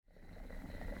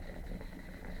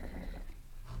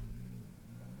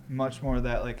Much more of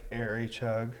that like airy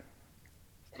chug.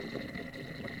 This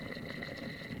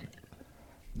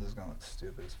is gonna look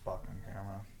stupid as fuck on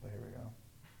camera, but here we go.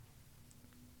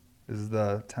 This is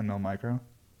the 10 mil micro.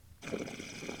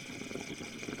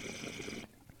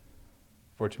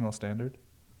 14 mil standard.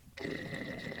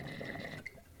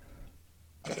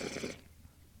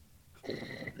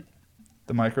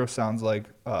 The micro sounds like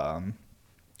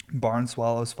barn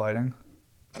swallows fighting.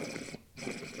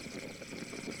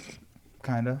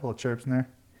 Kinda, little chirps in there.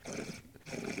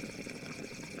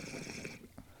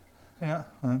 Yeah.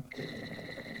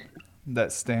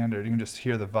 That standard, you can just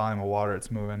hear the volume of water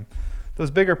it's moving. Those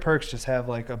bigger perks just have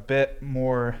like a bit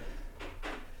more,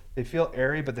 they feel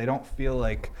airy, but they don't feel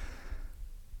like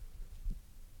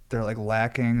they're like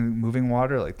lacking moving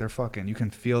water. Like they're fucking, you can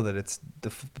feel that it's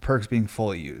the perks being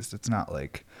fully used. It's not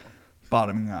like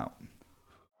bottoming out.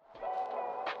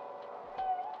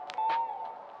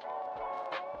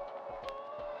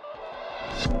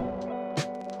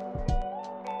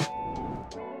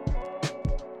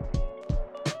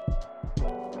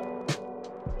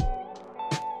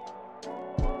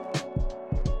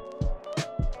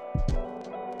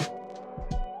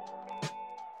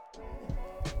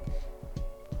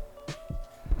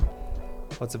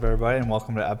 What's up, everybody, and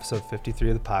welcome to episode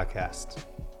 53 of the podcast.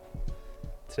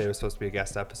 Today was supposed to be a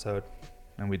guest episode,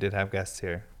 and we did have guests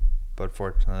here, but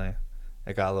fortunately,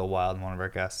 it got a little wild, and one of our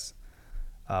guests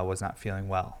was not feeling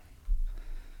well.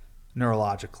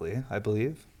 Neurologically, I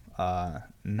believe.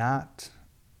 Not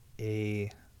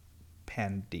a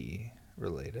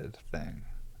pandy-related thing.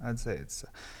 I'd say it's...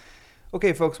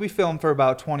 Okay, folks, we filmed for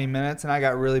about 20 minutes, and I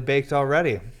got really baked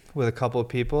already with a couple of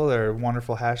people. They're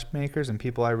wonderful hash makers and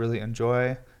people I really enjoy.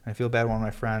 And I feel bad one of my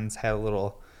friends had a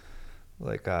little,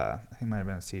 like, I think it might have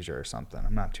been a seizure or something.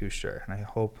 I'm not too sure, and I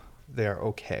hope they are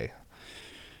okay.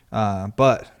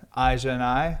 But Aja and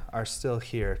I are still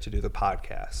here to do the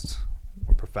podcast.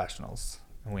 We're professionals,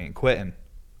 and we ain't quitting.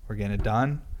 We're getting it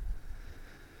done.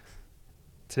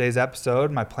 Today's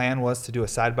episode, my plan was to do a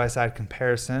side-by-side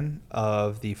comparison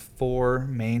of the 4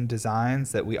 main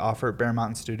designs that we offer at Bear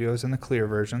Mountain Studios in the clear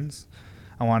versions.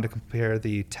 I wanted to compare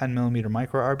the 10mm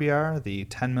micro RBR, the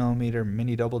 10mm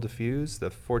mini double diffuse, the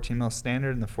 14mm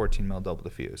standard, and the 14mm double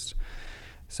diffused.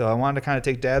 So I wanted to kind of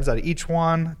take dabs out of each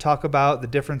one, talk about the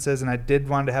differences, and I did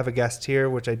want to have a guest here,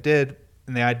 which I did.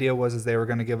 And the idea was they were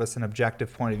going to give us an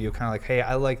objective point of view, kind of like, hey,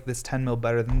 I like this 10mm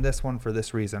better than this one for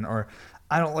this reason, or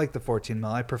I don't like the 14mm,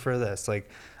 I prefer this. Like,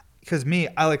 because me,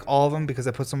 I like all of them because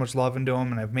I put so much love into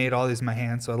them, and I've made all these in my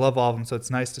hands, so I love all of them. So it's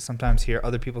nice to sometimes hear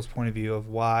other people's point of view of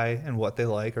why and what they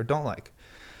like or don't like.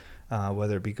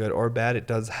 Whether it be good or bad, it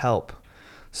does help.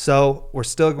 So we're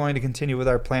still going to continue with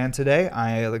our plan today.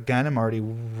 I, again, am already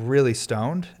really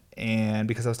stoned. And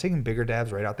because I was taking bigger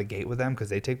dabs right out the gate with them because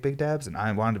they take big dabs, and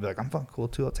I wanted to be like, I'm fucking cool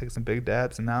too, I'll take some big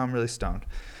dabs, and now I'm really stoned.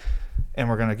 And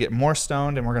we're going to get more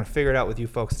stoned, and we're going to figure it out with you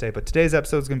folks today. But today's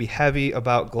episode is going to be heavy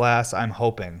about glass, I'm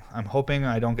hoping. I'm hoping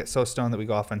I don't get so stoned that we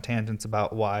go off on tangents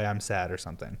about why I'm sad or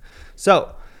something.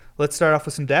 So let's start off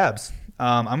with some dabs.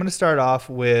 I'm going to start off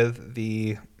with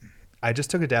I just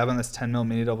took a dab on this 10mm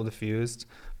mini double diffused,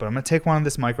 but I'm going to take one of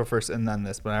this micro first and then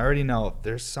this. But I already know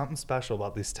there's something special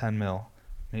about these 10mm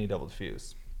mini double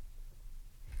diffuse.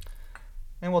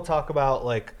 And we'll talk about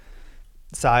like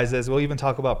sizes. We'll even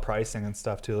talk about pricing and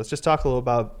stuff too. Let's just talk a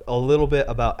little bit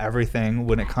about everything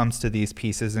when it comes to these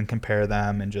pieces and compare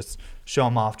them and just show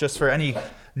them off just for any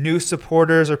new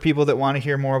supporters or people that want to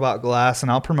hear more about glass.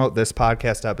 And I'll promote this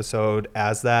podcast episode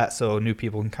as that so new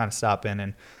people can kind of stop in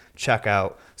and check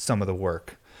out some of the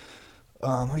work.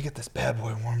 Let me get this bad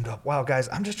boy warmed up. Wow, guys,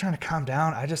 I'm just trying to calm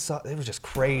down. I just saw it was just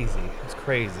crazy. It's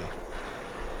crazy.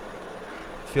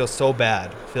 Feel so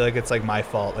bad. I feel like it's like my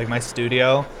fault. Like my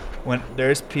studio, when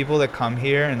there's people that come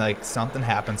here and like something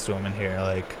happens to them in here,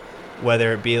 like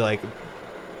whether it be like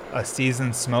a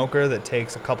seasoned smoker that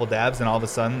takes a couple dabs and all of a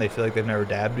sudden they feel like they've never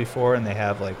dabbed before and they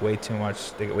have like way too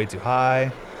much, they get way too high,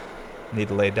 need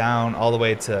to lay down, all the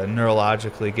way to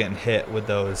neurologically getting hit with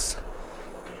those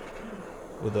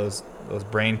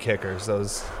brain kickers,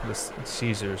 those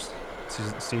seizures.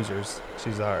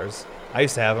 I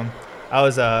used to have them.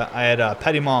 I had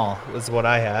Petit Mal was what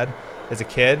I had as a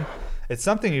kid. It's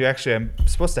something I'm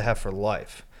supposed to have for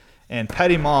life. And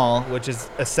Petit Mal, which is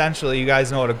essentially, you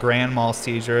guys know what a grand mal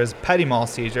seizure is. Petit Mal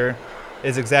seizure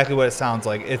is exactly what it sounds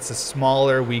like. It's a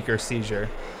smaller, weaker seizure.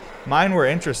 Mine were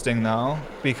interesting though,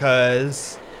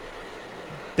 because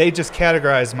they just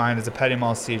categorized mine as a Petit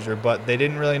Mal seizure, but they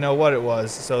didn't really know what it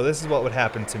was. So this is what would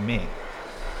happen to me.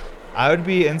 I would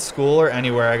be in school or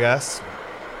anywhere, I guess,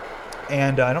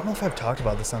 And I don't know if I've talked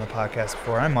about this on the podcast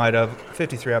before. I might have.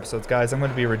 53 episodes, guys. I'm going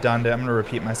to be redundant. I'm going to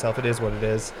repeat myself. It is what it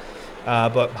is.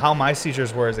 But how my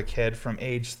seizures were as a kid from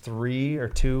age 3 or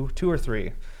 2 or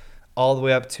 3, all the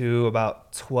way up to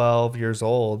about 12 years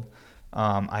old,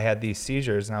 I had these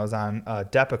seizures, and I was on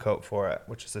Depakote for it,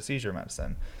 which is a seizure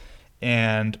medicine.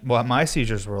 And what my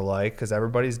seizures were like, because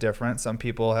everybody's different. Some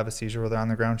people have a seizure where they're on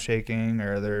the ground shaking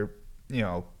or they're,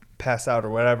 pass out or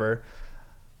whatever.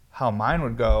 How mine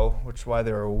would go, which is why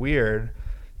they were weird,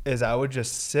 is I would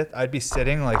just sit. I'd be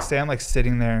sitting, like, say I'm like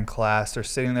sitting there in class or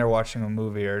sitting there watching a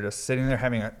movie or just sitting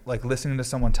there listening to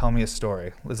someone tell me a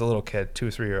story as a little kid, 2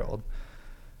 or 3 year old.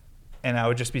 And I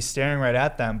would just be staring right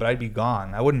at them, but I'd be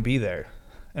gone. I wouldn't be there.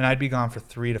 And I'd be gone for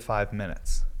 3 to 5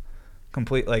 minutes.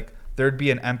 Complete, like, there'd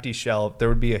be an empty shell. There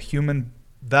would be a human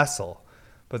vessel,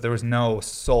 but there was no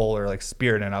soul or like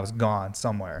spirit in it. I was gone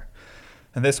somewhere.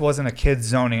 And this wasn't a kid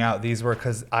zoning out. These were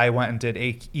because I went and did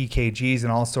EKGs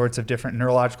and all sorts of different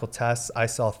neurological tests. I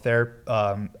saw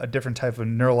a different type of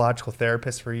neurological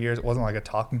therapist for years. It wasn't like a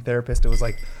talking therapist. It was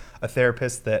like a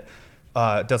therapist that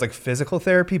does like physical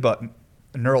therapy, but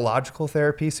neurological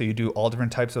therapy. So you do all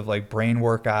different types of like brain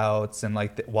workouts and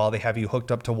like while they have you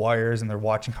hooked up to wires and they're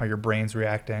watching how your brain's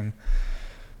reacting.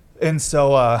 And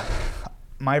so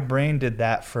my brain did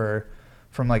that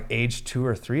from like age 2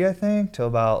 or 3, I think, till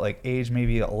about like age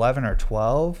maybe 11 or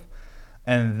 12.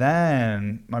 And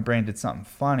then my brain did something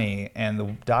funny and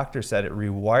the doctor said it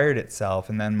rewired itself.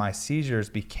 And then my seizures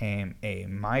became a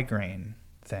migraine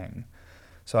thing.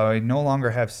 So I no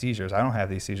longer have seizures. I don't have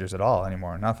these seizures at all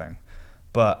anymore, nothing.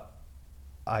 But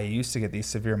I used to get these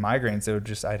severe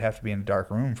migraines. I'd have to be in a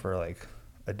dark room for like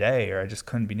a day, or I just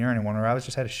couldn't be near anyone, or I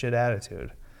just had a shit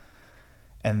attitude.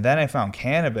 And then I found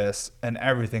cannabis and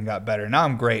everything got better. Now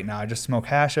I'm great now. I just smoke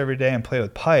hash every day and play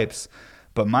with pipes.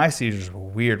 But my seizures were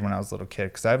weird when I was a little kid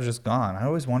because I was just gone. I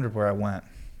always wondered where I went.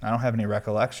 I don't have any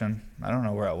recollection. I don't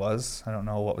know where I was. I don't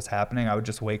know what was happening. I would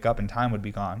just wake up and time would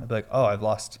be gone. I'd be like, oh, I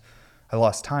lost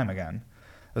time again.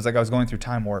 It was like I was going through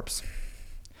time warps.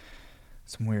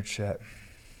 Some weird shit.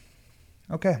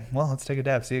 Okay, well, let's take a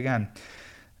dab. See you again.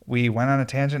 We went on a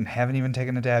tangent and haven't even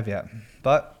taken a dab yet.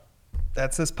 But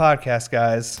that's this podcast,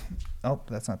 guys. Oh,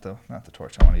 that's not the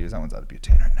torch I want to use. That one's out of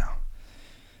butane right now.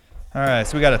 All right,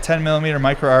 so we got a 10 millimeter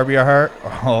micro RBR.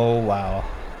 Oh,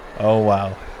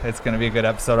 wow. It's going to be a good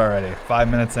episode already.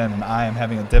 5 minutes in, and I am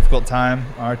having a difficult time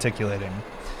articulating.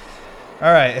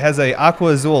 All right, it has a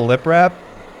Aqua Azul lip wrap.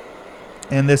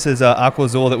 And this is Aqua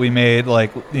Azul that we made,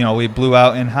 we blew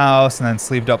out in-house and then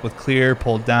sleeved up with clear,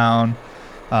 pulled down.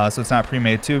 So it's not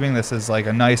pre-made tubing. This is like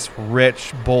a nice,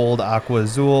 rich, bold Aqua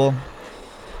Azul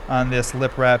on this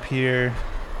lip wrap here.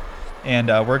 And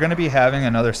we're going to be having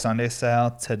another Sunday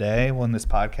sale today when this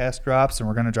podcast drops, and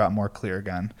we're going to drop more clear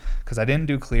again because I didn't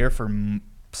do clear for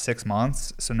 6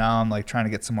 months. So now I'm like trying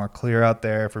to get some more clear out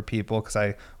there for people because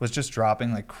I was just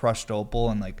dropping like crushed opal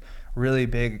and like really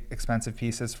big expensive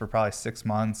pieces for probably 6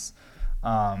 months.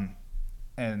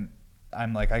 And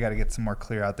I'm like, I got to get some more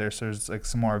clear out there. So there's like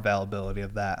some more availability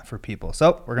of that for people.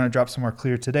 So we're going to drop some more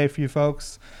clear today for you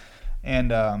folks.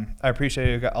 And I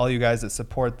appreciate all you guys that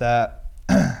support that.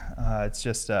 It's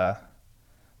just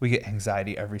we get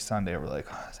anxiety every Sunday. We're like,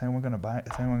 oh, is anyone going to buy it?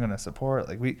 Is anyone going to support?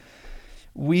 Like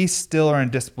we still are in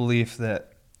disbelief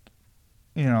that,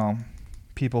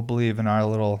 people believe in our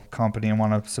little company and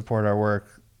want to support our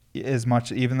work as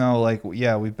much, even though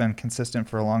we've been consistent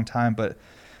for a long time, but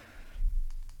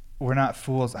we're not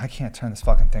fools. I can't turn this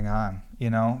fucking thing on.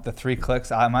 The 3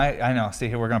 clicks. I know. See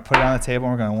here, we're going to put it on the table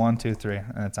and we're going to 1, 2, 3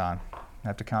 and it's on. I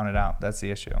have to count it out. That's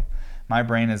the issue. My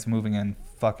brain is moving in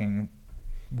fucking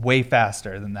way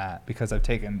faster than that because I've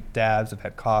taken dabs, I've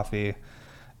had coffee,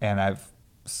 and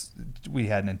we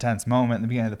had an intense moment in the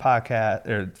beginning of the podcast,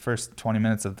 or the first 20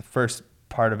 minutes of the first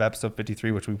part of episode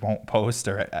 53, which we won't post,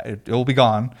 or it will be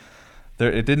gone.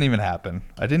 It didn't even happen.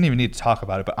 I didn't even need to talk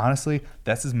about it, but honestly,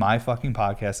 this is my fucking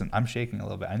podcast, and I'm shaking a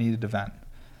little bit. I needed to vent.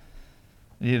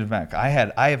 I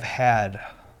have had,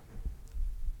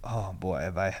 oh boy,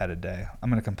 have I had a day. I'm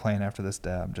going to complain after this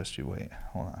dab. Just you wait.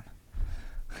 Hold on.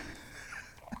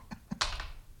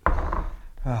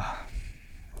 Oh,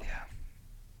 yeah.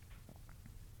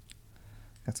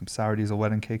 Got some sour diesel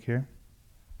wedding cake here.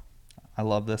 I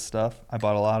love this stuff. I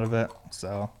bought a lot of it,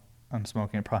 so I'm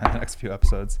smoking it probably in the next few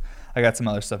episodes. I got some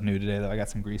other stuff new today, though. I got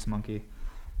some Grease Monkey.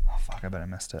 Oh, fuck, I bet I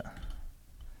missed it.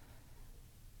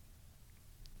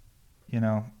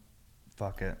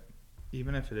 Fuck it.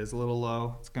 Even if it is a little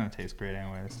low, it's going to taste great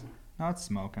anyways. No, it's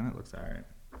smoking. It looks all right.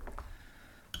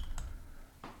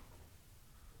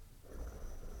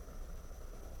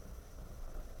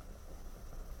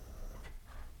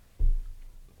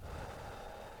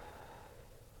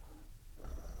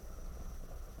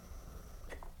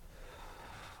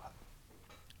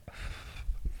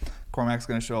 Cormac's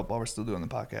going to show up while we're still doing the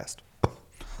podcast.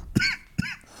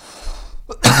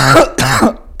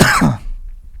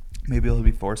 Maybe he'll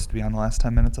be forced to be on the last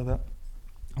 10 minutes of it.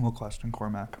 And we'll question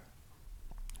Cormac.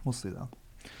 We'll see, though.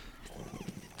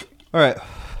 All right.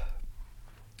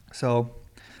 So,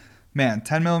 man,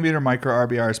 10 millimeter micro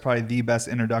RBR is probably the best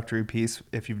introductory piece.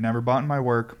 If you've never bought my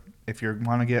work, if you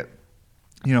want to get,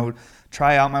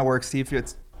 try out my work, see if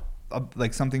it's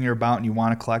like something you're about and you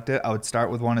want to collect it, I would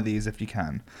start with one of these if you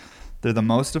can. They're the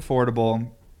most affordable.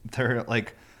 They're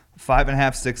like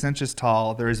 5.5, 6 inches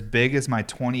tall. They're as big as my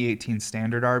 2018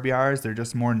 standard RBRs. They're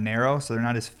just more narrow, so they're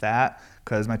not as fat,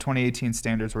 because my 2018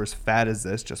 standards were as fat as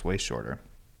this, just way shorter.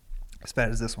 As fat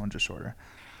as this one, just shorter.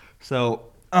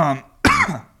 So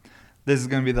this is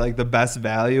going to be like the best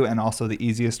value and also the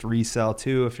easiest resell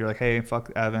too. If you're like, hey, fuck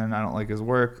Evan, I don't like his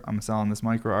work, I'm selling this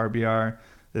micro RBR.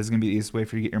 This is going to be the easiest way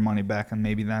for you to get your money back and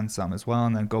maybe then some as well,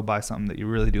 and then go buy something that you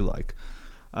really do like.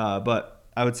 But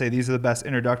I would say these are the best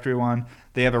introductory one.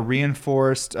 They have a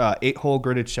reinforced 8-hole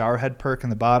gridded shower head perk in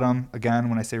the bottom. Again,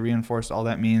 when I say reinforced, all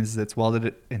that means is it's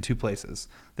welded in 2 places.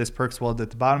 This perk's welded at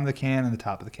the bottom of the can and the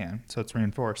top of the can, so it's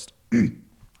reinforced.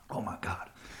 Oh my God.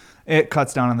 It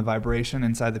cuts down on the vibration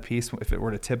inside the piece. If it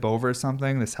were to tip over or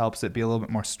something, this helps it be a little bit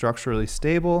more structurally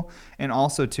stable. And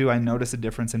also, too, I notice a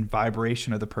difference in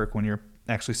vibration of the perk when you're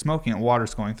actually smoking it,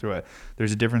 water's going through it.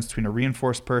 There's a difference between a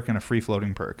reinforced perk and a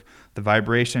free-floating perk. The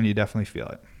vibration, you definitely feel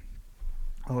it.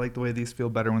 I like the way these feel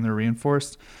better when they're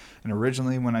reinforced. And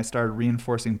originally, when I started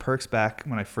reinforcing perks back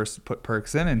when I first put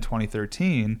perks in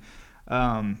 2013,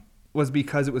 was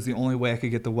because it was the only way I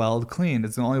could get the weld clean.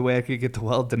 It's the only way I could get the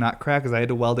weld to not crack, because I had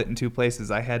to weld it in 2 places.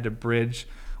 I had to bridge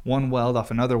one weld off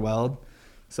another weld.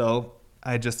 So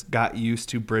I just got used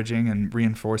to bridging and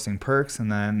reinforcing perks,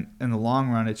 and then in the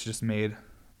long run, it's just made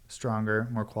stronger,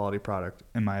 more quality product,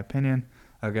 in my opinion.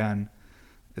 Again,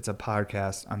 it's a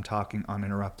podcast. I'm talking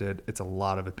uninterrupted. It's a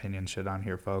lot of opinion shit on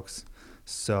here, folks.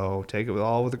 So take it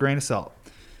all with a grain of salt.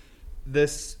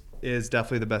 This is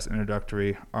definitely the best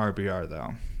introductory RBR,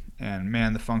 though. And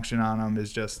man, the function on them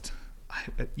is just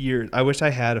years. I wish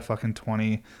I had a fucking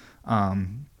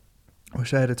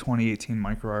 2018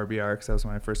 micro RBR, because that was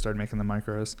when I first started making the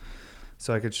micros,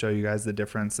 so I could show you guys the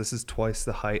difference. This is twice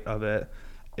the height of it.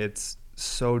 It's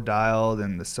so dialed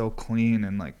and so clean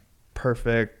and like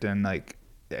perfect, and like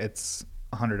it's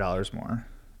 $100 more,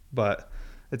 but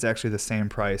it's actually the same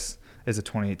price as a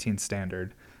 2018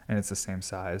 standard, and it's the same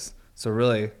size. So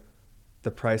really, the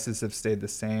prices have stayed the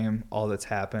same. All that's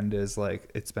happened is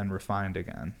like it's been refined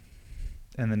again,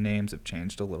 and the names have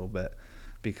changed a little bit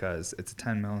because it's a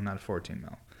 10 mil, not a 14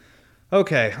 mil.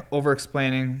 Okay, over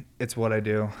explaining. It's what I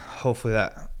do. Hopefully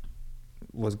that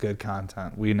was good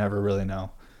content. We never really know.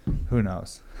 Who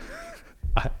knows?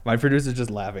 My producer's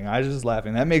just laughing. Aisha's just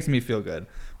laughing. That makes me feel good.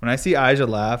 When I see Aisha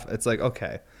laugh, it's like,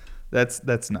 okay,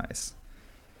 that's nice.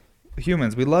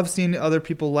 Humans, we love seeing other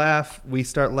people laugh. We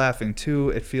start laughing too.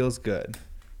 It feels good.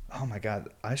 Oh my God,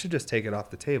 I should just take it off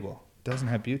the table. It doesn't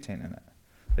have butane in it.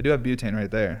 I do have butane right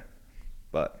there,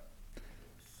 but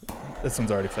this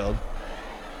one's already filled.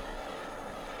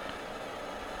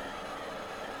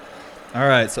 All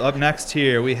right, so up next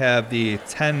here we have the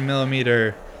 10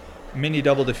 millimeter mini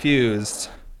double diffused.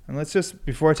 And let's just,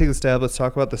 before I take the stab, let's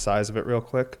talk about the size of it real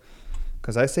quick,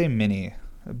 because I say mini,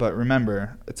 but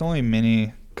remember, it's only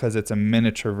mini because it's a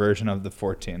miniature version of the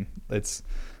 14. It's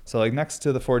so like next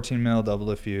to the 14 mil double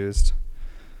diffused,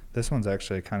 this one's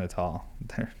actually kind of tall,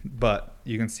 but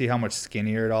you can see how much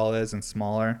skinnier it all is and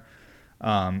smaller.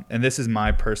 And this is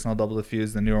my personal double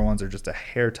diffused. The newer ones are just a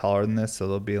hair taller than this, so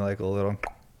they'll be like a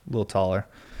little taller.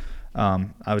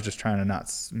 I was just trying to not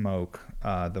smoke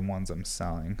the ones I'm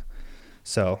selling,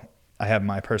 so I have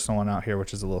my personal one out here,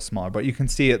 which is a little smaller, but you can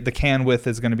see it. The can width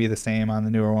is going to be the same on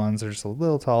the newer ones. They're just a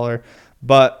little taller,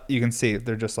 but you can see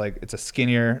they're just like, it's a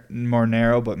skinnier, more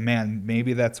narrow, but man,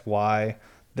 maybe that's why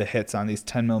the hits on these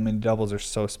 10 mil mini doubles are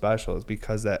so special, is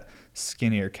because that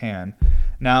skinnier can.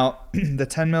 Now, the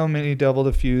 10 mil mini double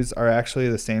diffuse are actually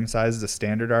the same size as a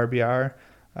standard RBR.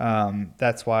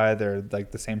 That's why they're like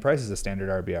the same price as a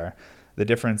standard RBR. The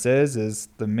difference is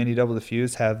the mini double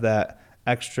diffuse have that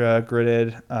extra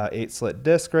gridded 8-slit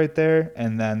disc right there,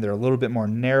 and then they're a little bit more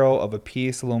narrow of a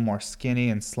piece, a little more skinny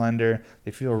and slender.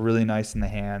 They feel really nice in the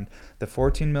hand. The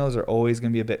 14 mils are always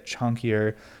going to be a bit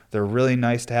chunkier. They're really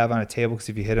nice to have on a table, because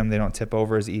if you hit them, they don't tip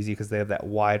over as easy, because they have that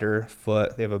wider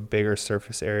foot. They have a bigger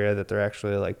surface area that they're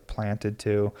actually like planted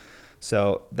to.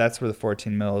 So that's where the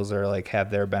 14 mils are like have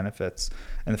their benefits.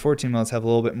 And the 14 mils have a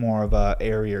little bit more of a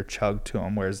airier chug to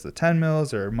them, whereas the 10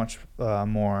 mils are much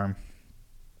more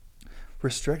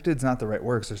restricted. Is not the right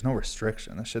word, 'cause there's no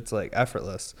restriction. This shit's like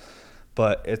effortless.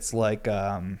 but it's like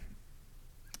a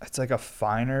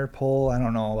finer pole. I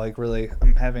don't know, like really,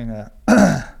 I'm having a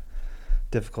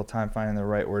difficult time finding the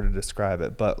right word to describe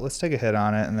it, but let's take a hit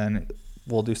on it, and then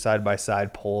we'll do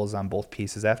side-by-side pulls on both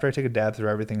pieces. After I take a dab through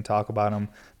everything and talk about them,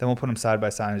 then we'll put them side by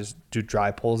side and just do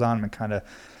dry pulls on them and kind of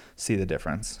see the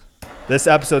difference. This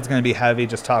episode's going to be heavy,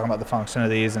 just talking about the function of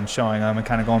these and showing them and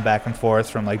kind of going back and forth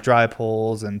from like dry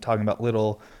pulls and talking about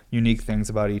little unique things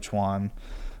about each one,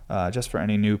 just for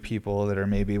any new people that are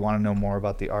maybe want to know more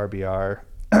about the RBR,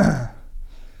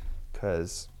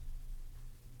 because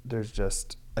there's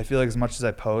just, I feel like as much as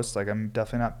I post, like I'm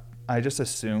definitely not, I just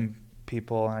assume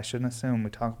people, and I shouldn't assume, we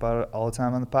talk about it all the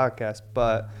time on the podcast,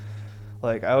 but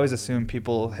like I always assume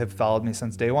people have followed me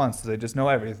since day one, so they just know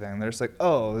everything. They're just like,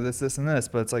 oh, this and this,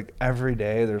 but it's like every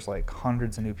day there's like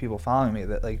hundreds of new people following me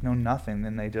that like know nothing,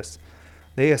 and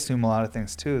they assume a lot of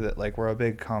things too, that like we're a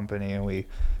big company and we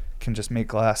can just make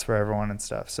glass for everyone and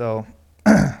stuff. So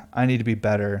I need to be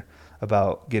better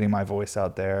about getting my voice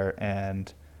out there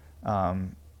and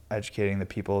educating the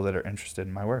people that are interested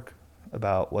in my work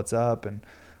about what's up and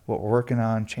what we're working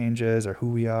on, changes, or who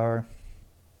we are.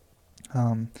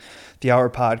 The Hour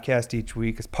podcast each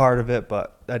week is part of it,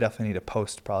 but I definitely need to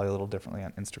post probably a little differently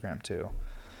on Instagram too.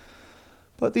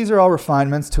 But these are all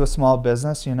refinements to a small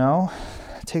business, you know.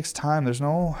 It takes time. There's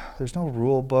no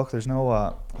rule book. There's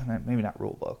no maybe not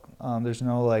rule book. There's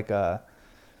no like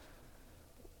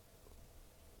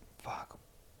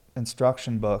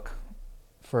instruction book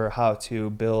for how to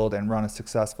build and run a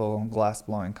successful glass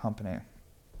blowing company.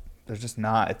 There's just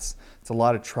not. It's a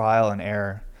lot of trial and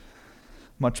error.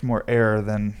 Much more error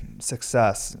than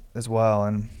success as well.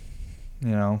 And,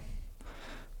 you know,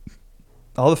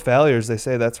 all the failures, they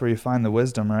say that's where you find the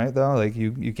wisdom, right, though? Like, you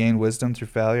gain wisdom through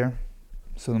failure.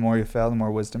 So the more you fail, the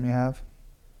more wisdom you have.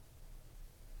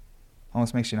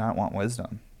 Almost makes you not want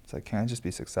wisdom. It's like, can't I just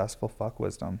be successful? Fuck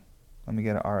wisdom. Let me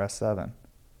get an RS7.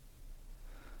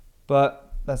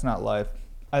 But that's not life.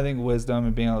 I think wisdom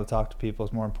and being able to talk to people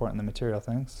is more important than material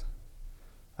things.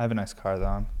 I have a nice car,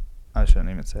 though. I shouldn't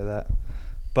even say that.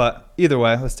 But either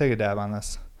way, let's take a dab on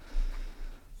this.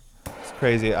 It's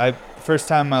crazy. First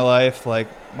time in my life, like,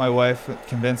 my wife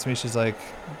convinced me, she's like,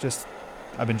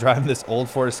 I've been driving this old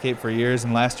Ford Escape for years,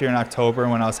 and last year in October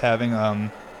when I was having,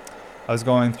 I was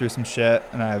going through some shit,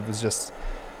 and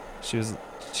she's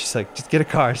like, just get a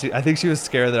car. I think she was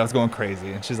scared that I was going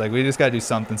crazy, and she's like, we just got to do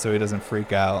something so he doesn't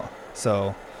freak out.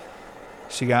 So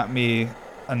she got me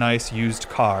a nice used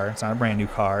car. It's not a brand new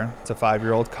car. It's a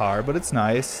 5-year-old car, but it's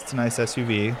nice. It's a nice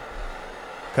SUV,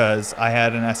 because I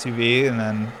had an SUV and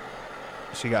then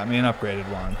she got me an upgraded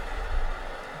one.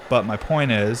 But my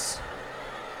point is,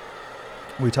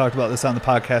 we talked about this on the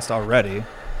podcast already,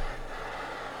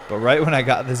 but right when I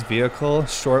got this vehicle,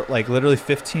 like literally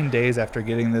 15 days after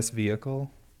getting this vehicle,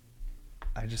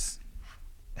 I just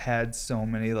had so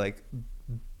many like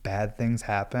bad things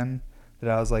happen that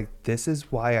I was like, this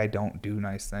is why I don't do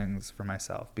nice things for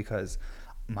myself, because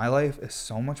my life is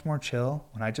so much more chill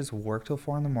when I just work till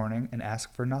 4 a.m. and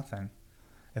ask for nothing.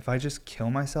 If I just kill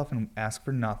myself and ask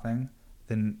for nothing,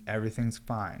 then everything's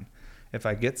fine. If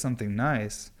I get something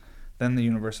nice, then the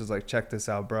universe is like, check this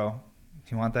out, bro.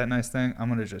 You want that nice thing? I'm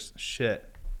going to just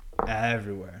shit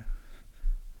everywhere.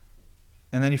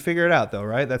 And then you figure it out, though,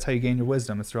 right? That's how you gain your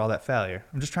wisdom. It's through all that failure.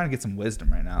 I'm just trying to get some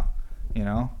wisdom right now. You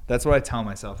know, that's what I tell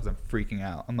myself as I'm freaking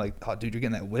out. I'm like, oh, dude, you're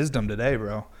getting that wisdom today,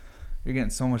 bro. You're getting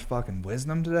so much fucking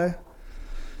wisdom today.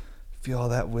 Feel all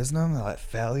that wisdom, all that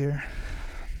failure.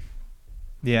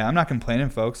 Yeah, I'm not complaining,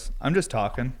 folks. I'm just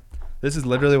talking. This is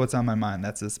literally what's on my mind.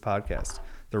 That's this podcast.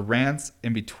 The rants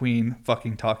in between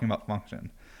fucking talking about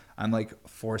function. I'm like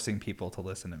forcing people to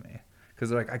listen to me, because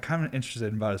they're like, I'm kind of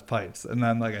interested about his pipes. And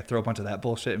then like I throw a bunch of that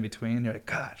bullshit in between. You're like,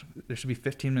 God, there should be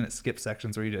 15-minute skip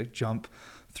sections where you like jump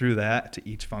through that to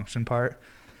each function part.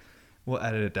 We'll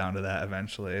edit it down to that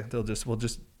eventually.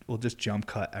 We'll just jump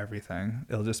cut everything.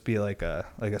 It'll just be like a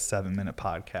 7-minute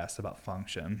podcast about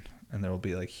function, and there will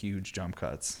be like huge jump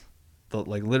cuts.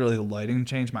 Like literally the lighting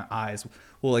change. My eyes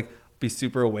will like be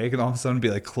super awake and all of a sudden be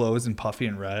like closed and puffy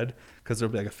and red, because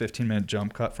there'll be like a 15-minute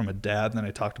jump cut from a dab. And then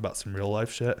I talked about some real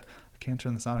life shit. I can't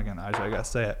turn this on again, Aja. I gotta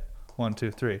say it. 1,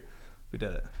 2, 3. We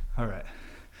did it. All right.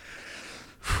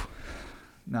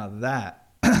 Now that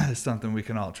is something we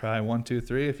can all try. 1, 2,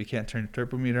 3. If you can't turn your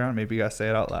turbo meter on, maybe you gotta say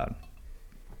it out loud.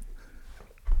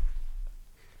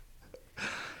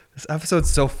 This episode's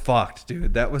so fucked,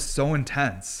 dude. That was so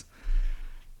intense.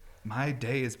 My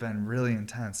day has been really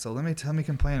intense. So let me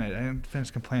complain. I didn't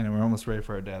finish complaining. We're almost ready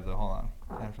for our dab, though. Hold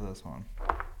on. Time for this one.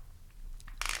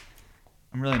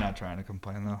 I'm really not trying to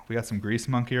complain though. We got some Grease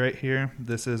Monkey right here.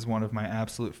 This is one of my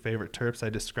absolute favorite terps. I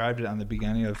described it on the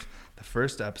beginning of the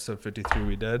first episode 53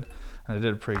 we did, and I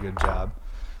did a pretty good job.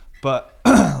 But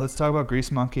let's talk about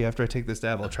Grease Monkey. After I take this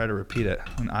dab, I'll try to repeat it,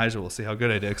 and Aja will see how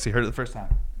good I did because he heard it the first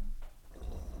time.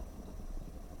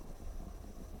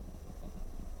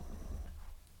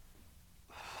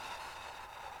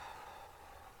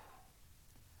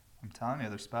 I'm telling you,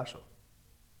 they're special.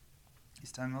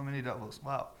 These 10 mil mini doubles.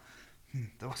 Wow.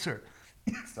 Those are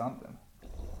something.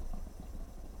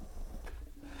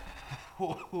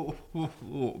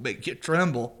 Make you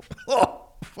tremble.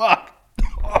 Oh, fuck.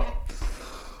 Oh,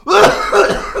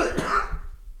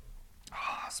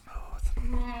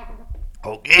 smooth.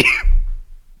 Okay.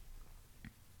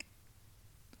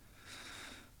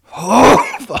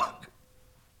 Oh, fuck.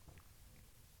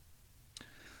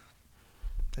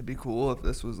 It'd be cool if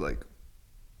this was like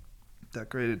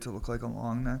decorated to look like a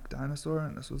long neck dinosaur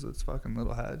and this was its fucking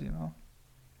little head, you know?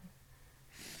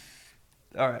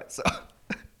 Alright, so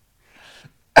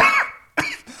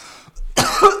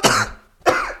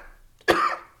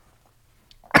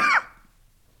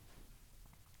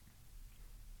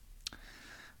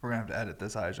we're gonna have to edit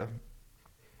this, Aja.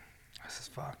 This is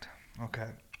fucked. Okay.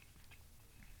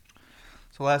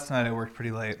 So last night I worked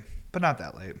pretty late, but not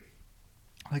that late.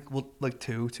 Like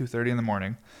 2:30 in the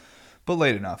morning, but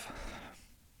late enough.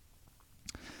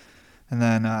 And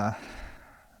then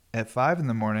at 5 in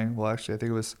the morning, well, actually, I think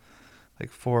it was like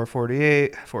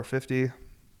 4:48, 4:50,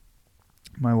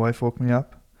 my wife woke me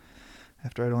up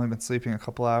after I'd only been sleeping a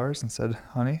couple hours and said,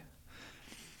 honey,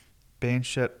 Bane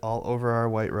shit all over our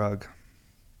white rug.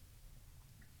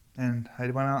 And I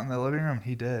went out in the living room.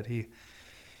 He did. He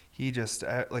just,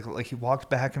 like he walked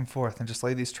back and forth and just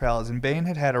laid these trails. And Bane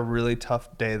had a really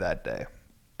tough day that day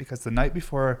because the night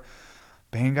before,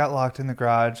 Bane got locked in the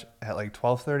garage at like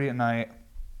 12:30 at night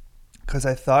because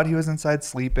I thought he was inside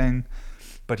sleeping,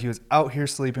 but he was out here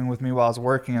sleeping with me while I was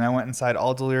working, and I went inside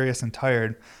all delirious and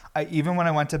tired. Even when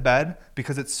I went to bed,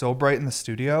 because it's so bright in the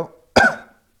studio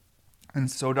and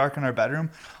it's so dark in our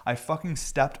bedroom, I fucking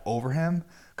stepped over him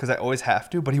because I always have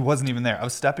to, but he wasn't even there. I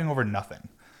was stepping over nothing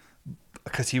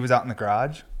because he was out in the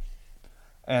garage.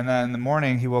 And then in the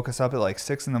morning, he woke us up at like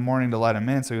 6 in the morning to let him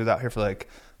in, so he was out here for like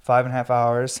 5.5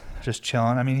 hours, just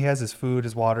chilling. I mean, he has his food,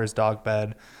 his water, his dog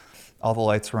bed. All the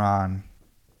lights were on.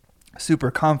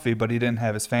 Super comfy, but he didn't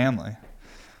have his family.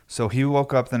 So he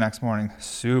woke up the next morning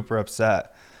super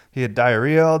upset. He had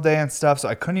diarrhea all day and stuff, so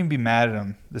I couldn't even be mad at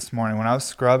him this morning. When I was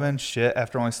scrubbing shit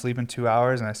after only sleeping 2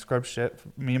 hours, and I scrubbed shit,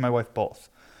 me and my wife both.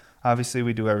 Obviously,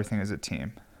 we do everything as a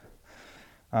team.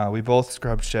 We both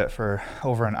scrubbed shit for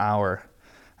over an hour.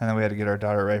 And then we had to get our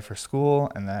daughter ready for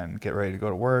school and then get ready to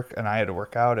go to work. And I had to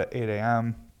work out at 8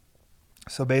 a.m.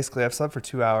 So basically, I've slept for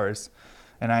 2 hours,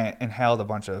 and I inhaled a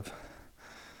bunch of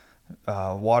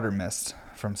water mist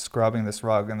from scrubbing this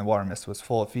rug, and the water mist was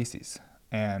full of feces.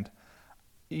 And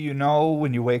you know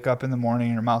when you wake up in the morning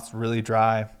and your mouth's really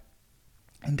dry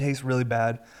and tastes really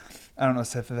bad. I don't know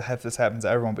if this happens to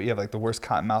everyone, but you have like the worst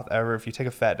cotton mouth ever. If you take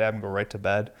a fat dab and go right to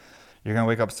bed, you're going to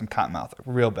wake up with some cotton mouth, like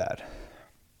real bad.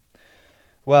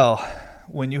 Well,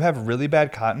 when you have really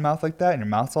bad cotton mouth like that and your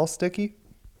mouth's all sticky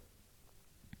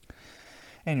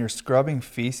and you're scrubbing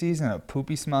feces in a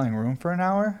poopy smelling room for an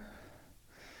hour,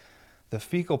 the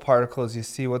fecal particles, you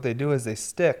see what they do is they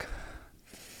stick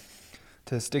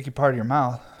to the sticky part of your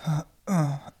mouth.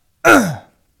 And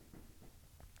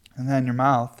then your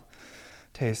mouth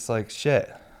tastes like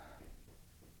shit.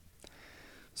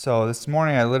 So this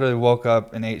morning I literally woke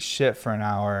up and ate shit for an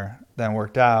hour, then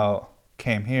worked out,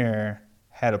 came here,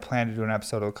 had a plan to do an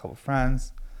episode with a couple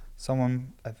friends.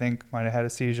 Someone, I think, might have had a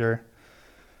seizure.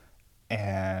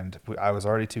 And I was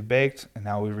already too baked, and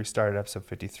now we restarted episode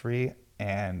 53,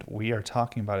 and we are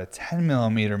talking about a 10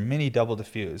 millimeter mini double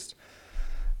diffused.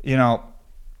 You know,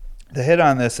 the hit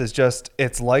on this is just,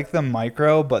 it's like the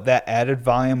micro, but that added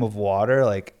volume of water,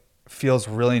 like, feels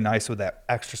really nice with that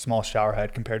extra small shower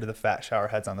head compared to the fat shower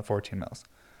heads on the 14 mils.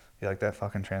 You like that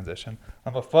fucking transition?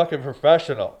 I'm a fucking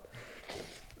professional.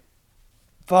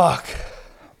 Fuck.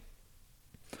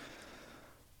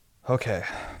 Okay.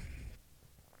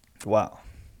 Wow.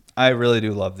 I really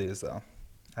do love these, though.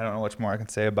 I don't know much more I can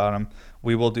say about them.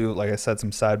 We will do, like I said,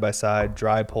 some side-by-side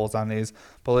dry pulls on these,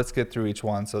 but let's get through each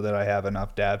one so that I have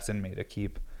enough dabs in me to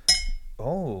keep,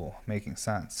 making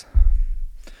sense.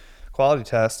 Quality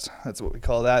test, that's what we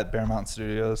call that at Bear Mountain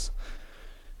Studios.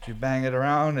 You bang it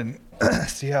around and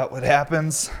see what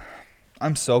happens.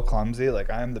 I'm so clumsy. Like,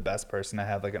 I am the best person to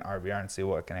have like an RBR and see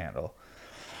what it can handle.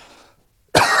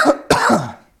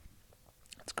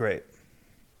 It's great.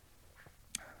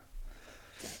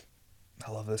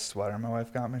 I love this sweater my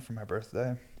wife got me for my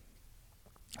birthday.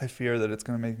 I fear that it's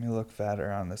going to make me look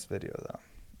fatter on this video, though.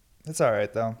 It's all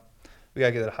right, though. We got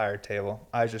to get a higher table.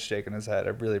 I was just shaking his head. I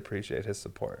really appreciate his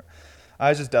support. I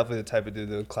was just definitely the type of dude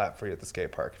that would clap for you at the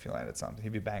skate park if you landed something.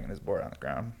 He'd be banging his board on the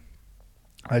ground.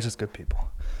 I was just good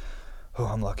people. Oh,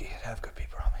 I'm lucky to have good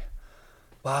people around me.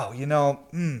 Wow,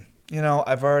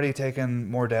 I've already taken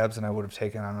more dabs than I would have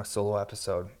taken on a solo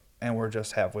episode, and we're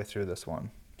just halfway through this one.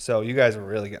 So you guys are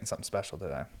really getting something special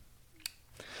today.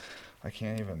 I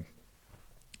can't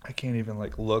even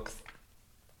like look.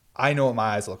 I know what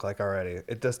my eyes look like already.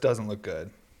 It just doesn't look good.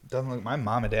 It doesn't look. My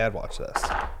mom and dad watch this,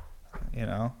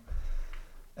 and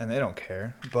they don't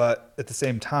care. But at the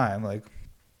same time, like,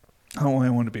 I don't want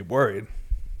anyone to be worried.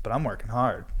 But I'm working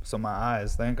hard, so my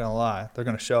eyes, they ain't gonna lie. They're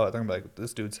gonna show it. They're gonna be like,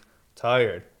 this dude's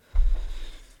tired.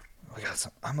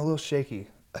 I'm a little shaky.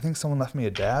 I think someone left me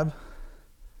a dab.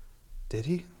 Did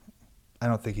he? I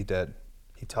don't think he did.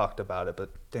 He talked about it, but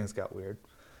things got weird.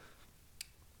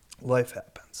 Life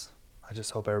happens. I just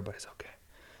hope everybody's okay.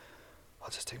 I'll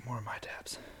just take more of my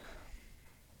dabs.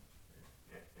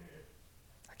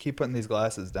 I keep putting these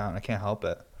glasses down. I can't help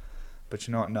it. But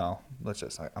you know what? No.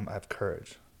 I have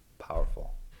courage.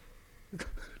 Powerful.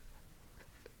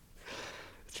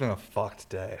 It's been a fucked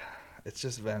day. It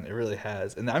really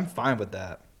has. And I'm fine with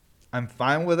that. I'm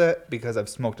fine with it because I've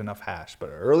smoked enough hash. But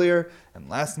earlier and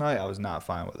last night, I was not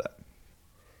fine with it.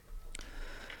 I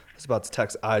was about to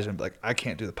text Aja and be like, I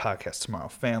can't do the podcast tomorrow.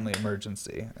 Family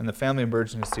emergency. And the family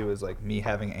emergency was like me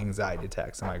having anxiety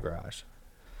attacks in my garage.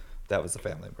 That was the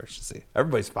family emergency.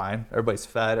 Everybody's fine. Everybody's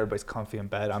fed. Everybody's comfy in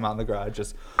bed. I'm out in the garage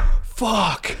just,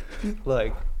 fuck.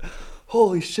 Like,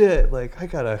 holy shit. Like, I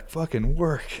gotta fucking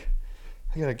work.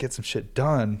 I gotta get some shit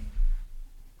done.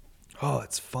 Oh,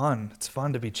 it's fun. It's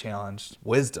fun to be challenged.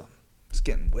 Wisdom. Just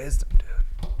getting wisdom,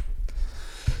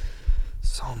 dude.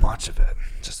 So much of it.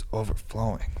 Just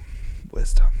overflowing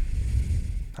wisdom.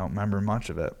 I don't remember much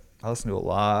of it. I listen to a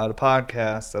lot of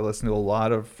podcasts. I listen to a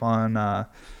lot of fun,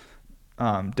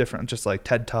 different, just like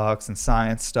TED Talks and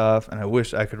science stuff. And I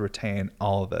wish I could retain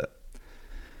all of it.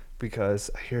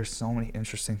 Because I hear so many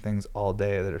interesting things all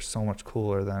day that are so much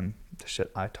cooler than the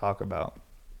shit I talk about.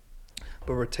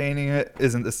 But retaining it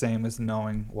isn't the same as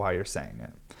knowing why you're saying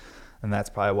it. And that's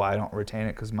probably why I don't retain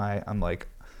it, because my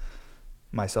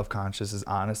self-conscious is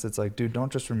honest. It's like, dude,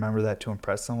 don't just remember that to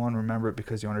impress someone. Remember it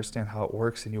because you understand how it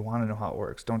works and you want to know how it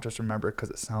works. Don't just remember it because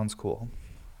it sounds cool.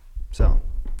 So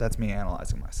that's me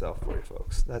analyzing myself for you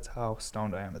folks. That's how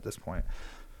stoned I am at this point.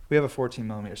 We have a 14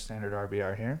 millimeter standard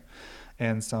RBR here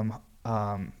and some,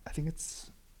 I think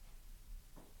it's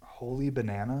Holy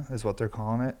Banana is what they're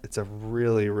calling it. It's a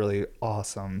really, really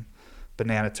awesome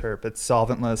banana terp. It's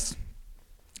solventless.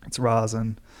 It's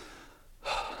rosin.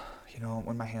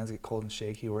 When my hands get cold and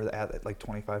shaky, we're at like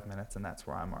 25 minutes, and that's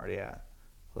where I'm already at.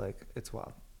 Like, it's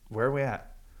wild. Where are we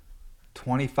at?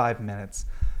 25 minutes.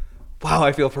 Wow,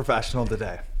 I feel professional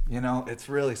today. It's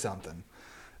really something.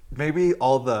 Maybe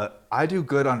I do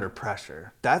good under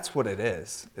pressure. That's what it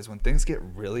is when things get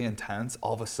really intense,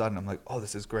 all of a sudden I'm like, oh,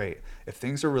 this is great. If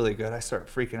things are really good, I start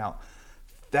freaking out.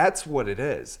 That's what it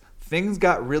is. Things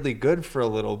got really good for a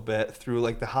little bit through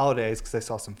like the holidays because I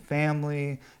saw some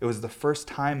family. It was the first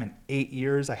time in 8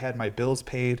 years I had my bills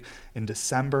paid in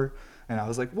December. And I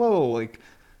was like, whoa, like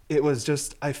it was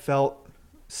just, I felt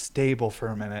stable for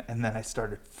a minute. And then I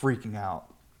started freaking out.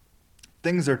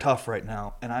 Things are tough right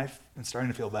now, and I'm starting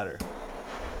to feel better.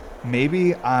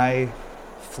 Maybe I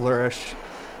flourish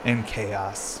in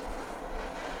chaos.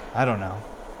 I don't know.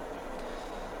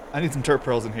 I need some terp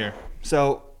pearls in here.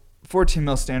 So 14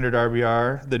 mil standard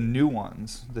RBR, the new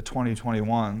ones, the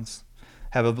 2021s,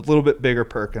 have a little bit bigger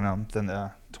perk in them than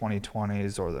the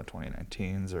 2020s or the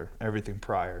 2019s or everything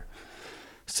prior.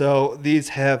 So these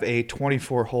have a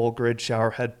 24-hole grid shower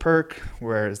head perk,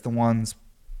 whereas the ones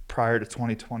prior to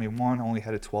 2021 only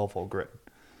had a 12-hole grid.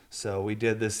 So we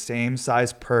did the same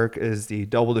size perk as the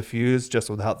double diffuse, just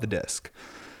without the disc.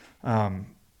 And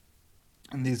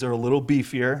these are a little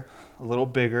beefier, a little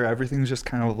bigger. Everything's just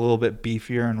kind of a little bit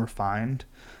beefier and refined.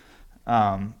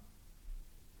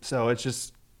 So it's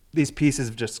just, these pieces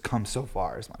have just come so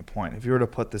far is my point. If you were to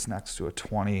put this next to a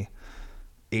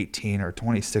 2018 or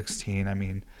 2016, I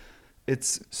mean,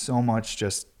 it's so much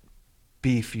just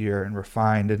beefier and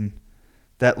refined, and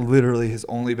that literally has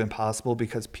only been possible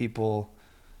because people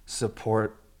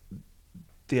support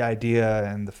the idea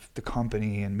and the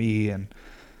company and me, and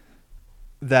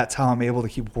that's how I'm able to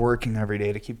keep working every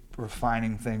day, to keep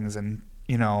refining things. And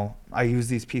I use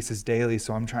these pieces daily,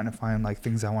 so I'm trying to find like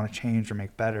things I want to change or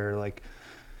make better, like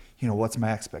what's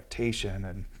my expectation.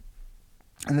 And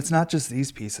it's not just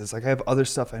these pieces. Like, I have other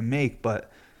stuff I make,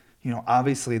 but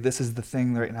obviously this is the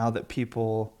thing right now that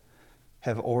people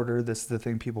have ordered. This is the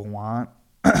thing people want.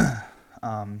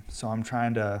 So I'm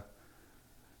trying to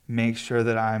make sure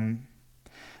that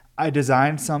I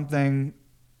designed something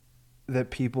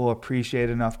that people appreciate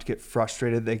enough to get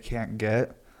frustrated they can't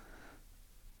get.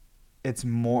 It's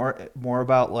more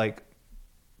about like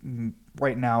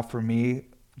right now for me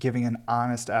giving an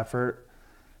honest effort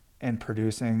and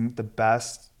producing the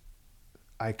best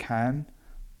I can,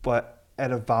 but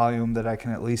at a volume that I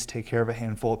can at least take care of a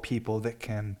handful of people that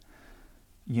can,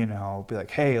 be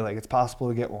like, hey, like it's possible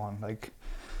to get one. Like,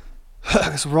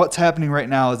 so what's happening right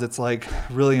now is it's like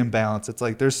really imbalanced. It's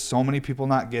like there's so many people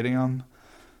not getting them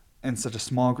and such a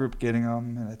small group getting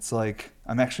them. And it's like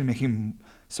I'm actually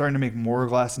starting to make more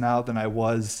glass now than I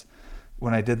was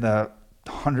when I did the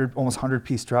almost 100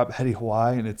 piece drop at Heady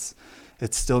Hawaii, and it's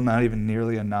still not even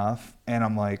nearly enough. And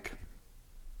I'm like,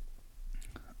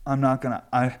 I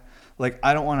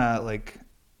don't want to, like,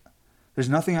 there's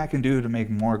nothing I can do to make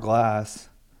more glass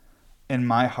in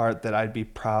my heart that I'd be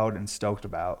proud and stoked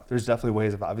about. There's definitely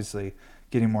ways of obviously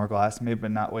getting more glass, maybe,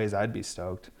 but not ways I'd be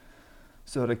stoked.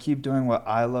 So to keep doing what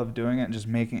I love doing it and just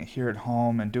making it here at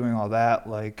home and doing all that,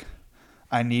 like,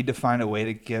 I need to find a way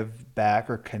to give back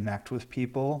or connect with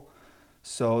people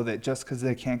so that just because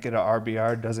they can't get an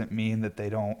RBR doesn't mean that they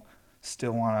don't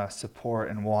still want to support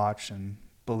and watch and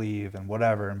believe and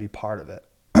whatever and be part of it.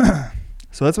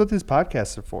 So that's what these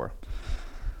podcasts are for.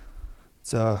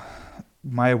 So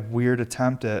my weird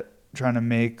attempt at trying to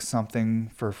make something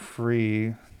for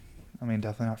free, I mean,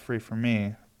 definitely not free for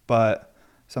me, but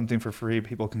something for free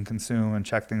people can consume and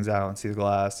check things out and see the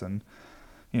glass and,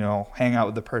 hang out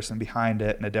with the person behind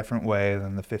it in a different way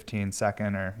than the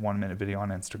 15-second or 1-minute video on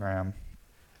Instagram.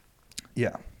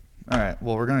 Yeah. All right.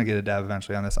 Well, we're going to get a dab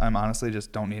eventually on this. I'm honestly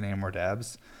just don't need any more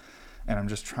dabs, and I'm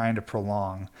just trying to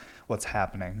prolong what's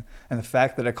happening. And the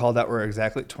fact that I called out we're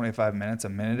exactly 25 minutes a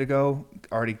minute ago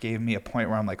already gave me a point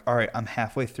where I'm like, all right, I'm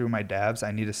halfway through my dabs.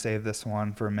 I need to save this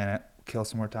one for a minute, kill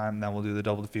some more time, then we'll do the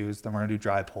double diffuse, then we're going to do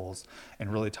dry pulls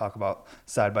and really talk about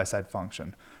side-by-side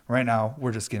function. Right now,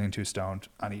 we're just getting too stoned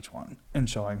on each one and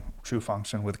showing true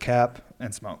function with cap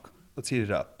and smoke. Let's heat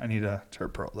it up. I need a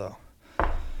Terp Pearl, though.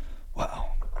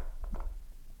 Wow.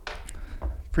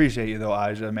 Appreciate you, though,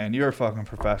 Aja. Man, you're a fucking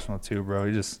professional, too, bro.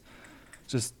 You just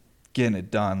getting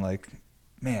it done. Like,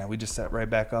 man, we just set right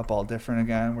back up all different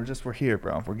again. We're here,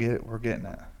 bro. We're getting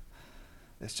it.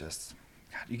 It's just,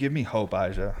 God, you give me hope,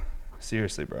 Aja.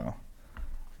 Seriously, bro.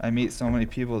 I meet so many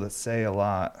people that say a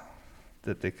lot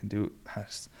that they can do. A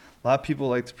lot of people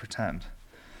like to pretend.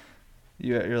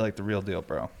 You're like the real deal,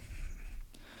 bro.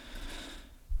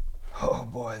 Oh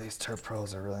boy, these Terp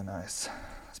Pearls are really nice,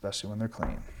 especially when they're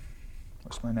clean.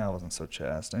 Wish my nail wasn't so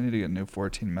chaste. I need to get a new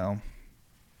 14 mil.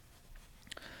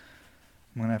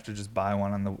 I'm gonna have to just buy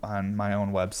one on my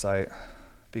own website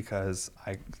because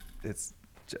it's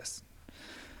just,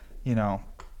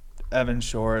 Evan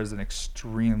Shore is an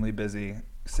extremely busy,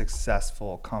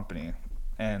 successful company,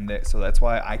 and so that's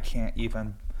why I can't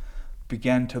even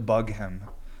begin to bug him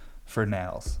for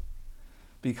nails,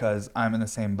 because I'm in the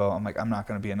same boat. I'm like, I'm not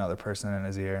gonna be another person in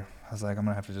his ear. I was like, I'm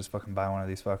gonna have to just fucking buy one of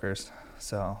these fuckers.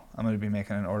 So I'm gonna be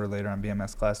making an order later on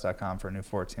bmsclass.com for a new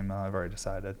 14 mil. I've already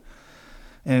decided,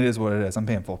 and it is what it is. I'm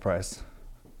paying full price.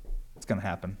 It's gonna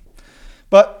happen,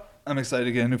 but I'm excited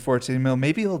to get a new 14 mil.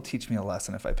 Maybe it'll teach me a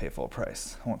lesson if I pay full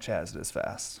price. I won't chaz it as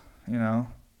fast,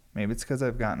 Maybe it's because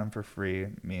I've gotten them for free.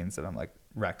 It means that I'm like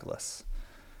reckless.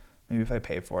 Maybe if I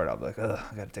pay for it, I'll be like, ugh,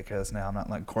 I gotta take care of this now. I'm not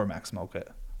letting Cormac smoke it.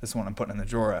 This one I'm putting in the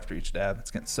drawer after each dab.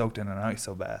 It's getting soaked in an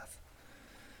ISO bath.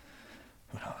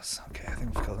 Who knows? Okay, I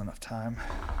think we've killed enough time.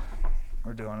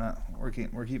 We're doing it.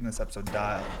 We're keeping this episode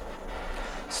dialed.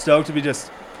 Stoked to be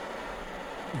just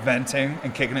venting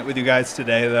and kicking it with you guys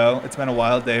today, though. It's been a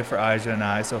wild day for Aja and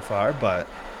I so far, but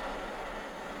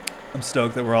I'm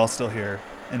stoked that we're all still here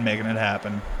and making it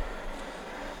happen.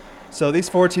 So these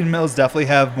 14 mils definitely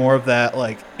have more of that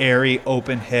like airy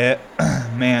open hit.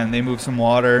 Man, they move some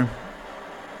water.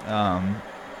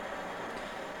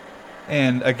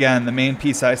 And again, the main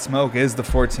piece I smoke is the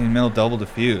 14 mil double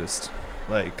diffused.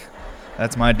 Like,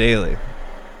 that's my daily.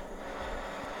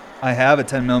 I have a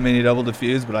 10 mil mini double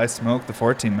diffused, but I smoke the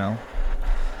 14 mil.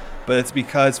 But it's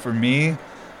because for me,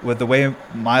 with the way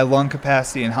my lung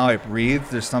capacity and how I breathe,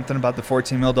 there's something about the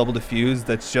 14 mil double diffused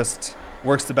that's just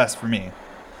works the best for me.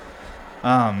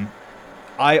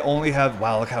 I only have,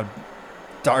 wow, look how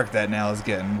dark that nail is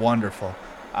getting. Wonderful.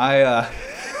 That's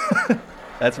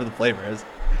where the flavor is.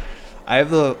 I have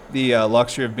the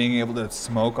luxury of being able to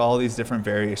smoke all these different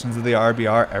variations of the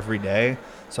RBR every day,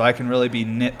 so I can really be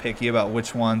nitpicky about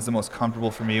which one's the most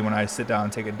comfortable for me when I sit down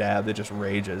and take a dab that just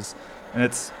rages.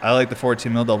 And I like the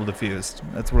 14 mil double diffused.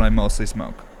 That's what I mostly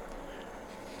smoke.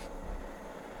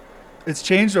 It's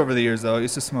changed over the years though. I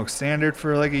used to smoke standard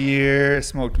for like a year,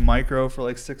 smoked micro for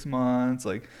like 6 months.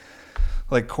 Like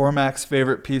Cormac's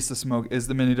favorite piece to smoke is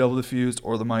the mini double diffused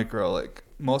or the micro. Like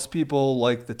most people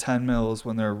like the 10 mils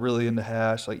when they're really into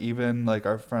hash. Like even like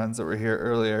our friends that were here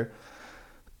earlier,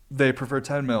 they prefer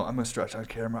 10 mil. I'm gonna stretch on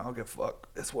camera. I'll get fucked.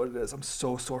 It's what it is. I'm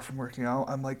so sore from working out.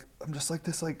 I'm just like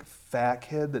this like fat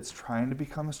kid that's trying to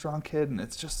become a strong kid, and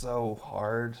it's just so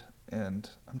hard. And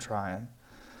I'm trying.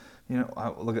 You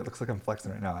know, it looks like I'm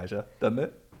flexing right now, Aisha. Doesn't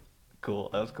it? Cool.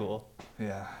 That was cool.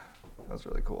 Yeah, that was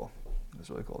really cool. It was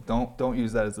really cool. Don't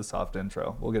use that as a soft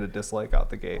intro. We'll get a dislike out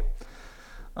the gate.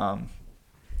 Don't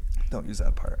use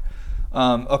that part.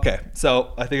 Okay,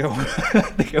 so I think I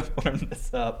warmed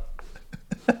this up.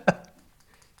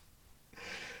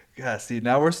 Yeah, see,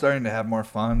 now we're starting to have more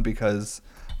fun because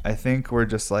I think we're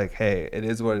just like, hey, it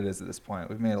is what it is at this point.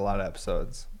 We've made a lot of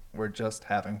episodes. We're just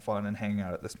having fun and hanging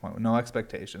out at this point with no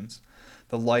expectations.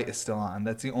 The light is still on.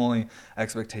 That's the only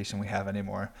expectation we have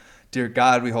anymore. Dear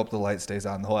God, we hope the light stays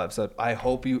on the whole episode. I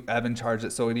hope you haven't charged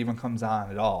it so it even comes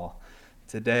on at all.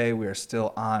 Today we are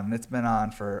still on, and it's been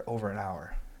on for over an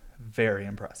hour. Very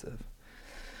impressive.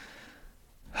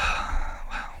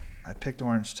 Wow. I picked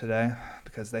orange today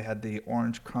because they had the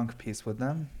orange crunk piece with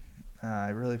them. I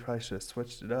really probably should have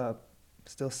switched it up.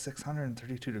 Still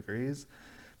 632 degrees.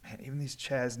 Man, even these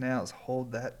Chaz nails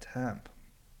hold that temp.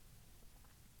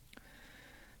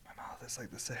 My mouth is like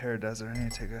the Sahara Desert. I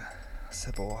need to take a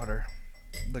sip of water.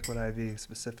 Liquid IV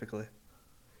specifically.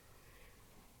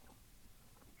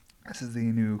 This is the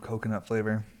new coconut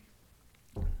flavor.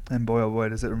 And boy, oh boy,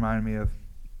 does it remind me of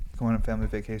going on family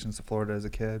vacations to Florida as a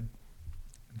kid.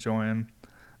 Enjoying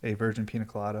a virgin pina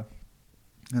colada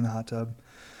in the hot tub.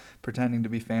 Pretending to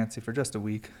be fancy for just a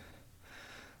week.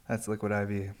 That's Liquid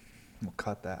IV. We'll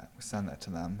cut that. We send that to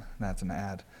them. That's an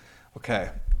ad. Okay.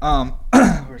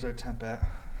 Where's our temp at?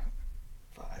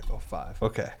 5:05.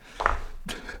 Okay.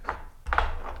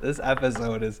 This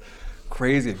episode is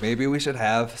crazy. Maybe we should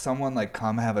have someone like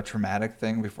come have a traumatic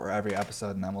thing before every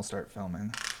episode, and then we'll start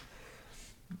filming.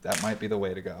 That might be the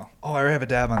way to go. Oh, I already have a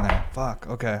dab on there. Fuck.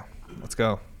 Okay. Let's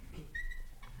go.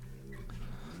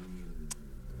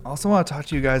 I also want to talk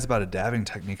to you guys about a dabbing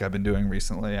technique I've been doing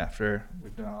recently after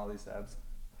we've done all these dabs.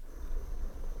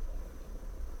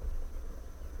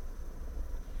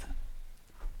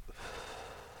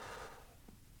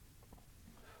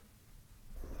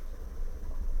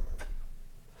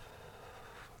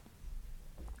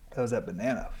 That was that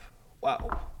banana.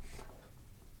 Wow.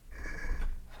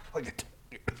 Like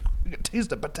a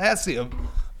taste of potassium.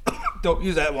 Don't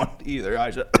use that one either,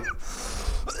 Aisha.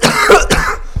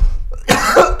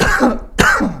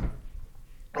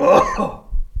 Oh.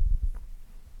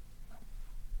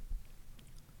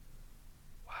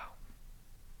 Wow.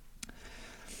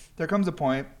 There comes a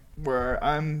point where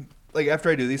I'm like, after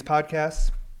I do these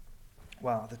podcasts,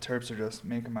 wow, the terps are just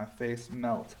making my face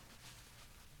melt.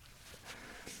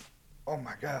 Oh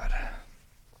my God.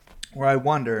 Where I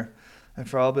wonder, and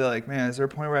I'll be like, man, is there a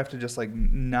point where I have to just like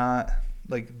not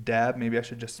like dab? Maybe I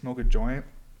should just smoke a joint.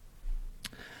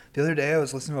 The other day I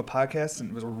was listening to a podcast, and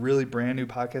it was a really brand new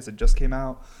podcast that just came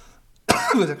out.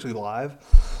 It was actually live.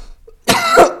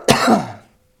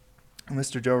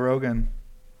 Mr. Joe Rogan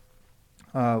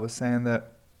was saying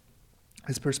that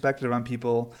his perspective on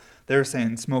people, they were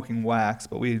saying smoking wax,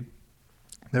 but they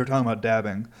were talking about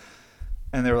dabbing.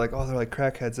 And they were like, oh, they're like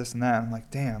crackheads, this and that. I'm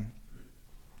like, damn.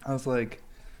 I was like,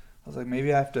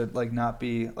 maybe I have to like not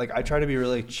be like, I try to be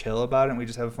really chill about it and we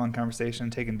just have a fun conversation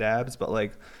taking dabs, but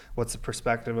like, what's the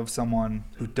perspective of someone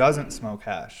who doesn't smoke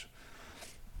hash?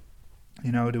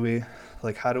 You know,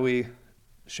 how do we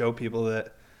show people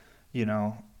that, you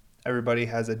know, everybody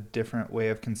has a different way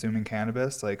of consuming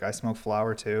cannabis? Like I smoke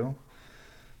flower too.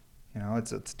 You know,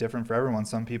 it's different for everyone.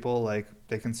 Some people like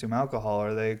they consume alcohol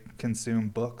or they consume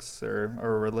books or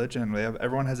religion.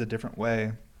 Everyone has a different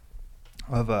way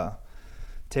of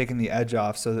taking the edge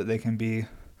off so that they can be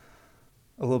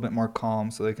a little bit more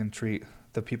calm, so they can treat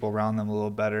the people around them a little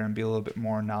better and be a little bit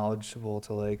more knowledgeable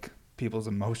to like people's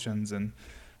emotions and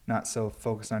not so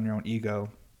focused on your own ego.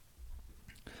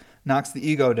 Knocks the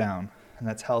ego down, and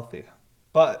that's healthy.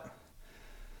 But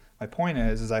my point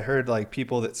is I heard like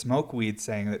people that smoke weed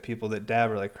saying that people that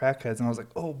dab are like crackheads, and I was like,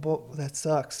 oh, but that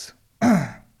sucks.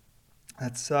 That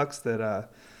sucks that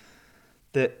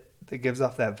that gives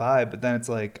off that vibe. But then it's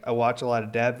like I watch a lot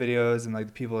of dab videos and like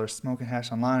the people are smoking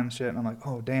hash online and shit, and I'm like,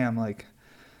 oh damn, like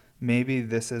maybe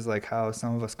this is like how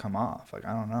some of us come off. Like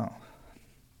I don't know.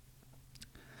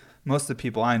 Most of the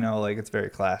people I know, like, it's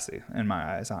very classy in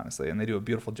my eyes, honestly, and they do a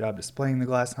beautiful job displaying the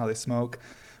glass and how they smoke.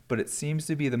 But it seems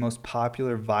to be the most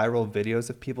popular viral videos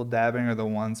of people dabbing are the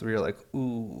ones where you're like,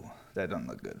 ooh, that doesn't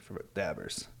look good for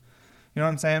dabbers. You know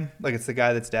what I'm saying? Like it's the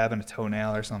guy that's dabbing a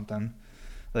toenail or something.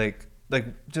 Like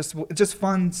just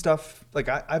fun stuff. Like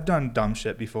I've done dumb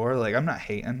shit before. Like I'm not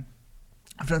hating.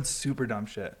 I've done super dumb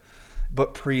shit,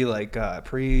 but pre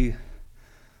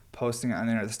posting it on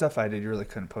the internet. The stuff I did, you really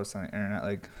couldn't post on the internet.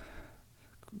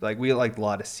 Like we liked a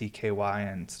lot of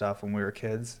CKY and stuff when we were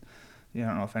kids. I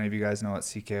don't know if any of you guys know what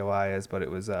CKY is, but it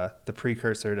was the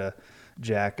precursor to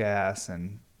Jackass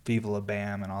and Viva La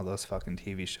Bam and all those fucking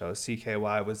TV shows.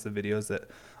 CKY was the videos that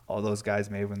all those guys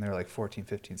made when they were like 14,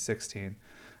 15, 16,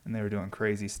 and they were doing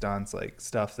crazy stunts, like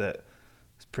stuff that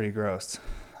was pretty gross.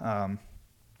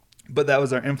 But that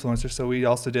was our influencer, so we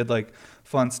also did like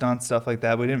fun stunts, stuff like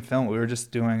that. We didn't film it. We were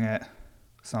just doing it.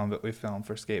 Some of it we filmed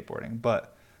for skateboarding,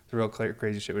 but the real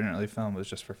crazy shit we didn't really film. It was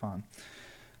just for fun.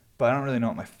 But I don't really know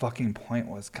what my fucking point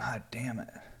was. God damn it.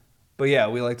 But yeah,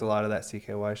 we liked a lot of that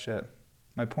CKY shit.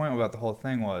 My point about the whole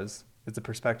thing was it's the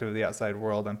perspective of the outside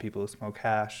world on people who smoke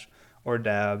hash or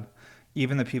dab.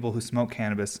 Even the people who smoke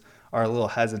cannabis are a little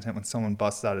hesitant when someone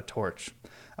busts out a torch.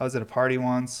 I was at a party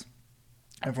once.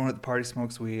 Everyone at the party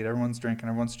smokes weed. Everyone's drinking.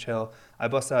 Everyone's chill. I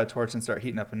bust out a torch and start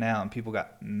heating up a nail, and people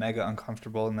got mega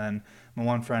uncomfortable. And then my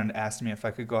one friend asked me if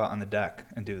I could go out on the deck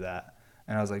and do that.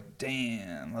 And I was like,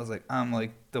 damn. I was like,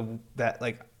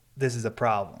 this is a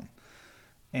problem.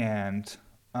 And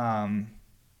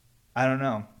I don't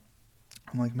know.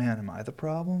 I'm like, man, am I the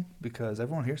problem? Because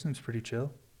everyone here seems pretty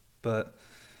chill. But,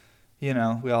 we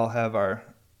all have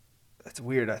it's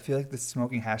weird. I feel like the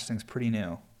smoking hash thing's pretty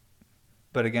new.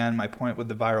 But again, my point with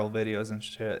the viral videos and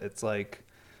shit, it's like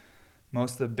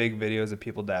most of the big videos of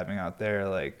people dabbing out there,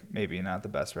 like maybe not the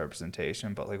best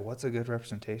representation, but like what's a good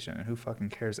representation and who fucking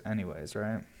cares anyways,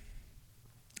 right?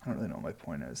 I don't really know what my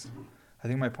point is. I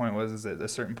think my point is at a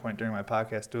certain point during my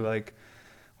podcast,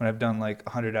 when I've done like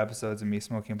 100 episodes of me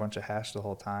smoking a bunch of hash the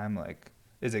whole time, like,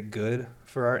 is it good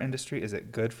for our industry? Is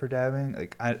it good for dabbing?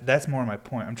 Like, that's more my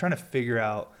point. I'm trying to figure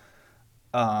out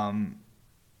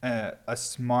a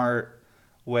smart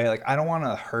way. Like, I don't want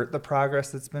to hurt the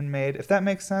progress that's been made, if that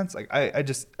makes sense. Like, I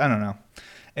don't know.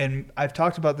 And I've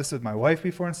talked about this with my wife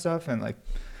before and stuff, and like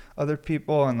other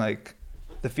people, and like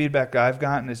the feedback I've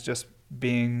gotten is just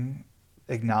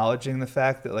acknowledging the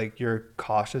fact that like you're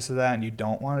cautious of that and you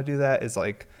don't want to do that is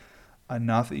like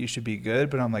enough that you should be good.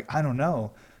 But I'm like, I don't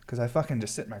know, because I fucking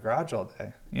just sit in my garage all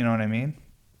day. You know what I mean?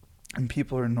 And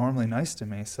people are normally nice to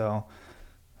me, so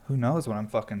who knows what I'm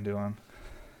fucking doing.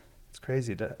 It's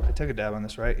crazy. I took a dab on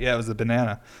this, right? Yeah, it was a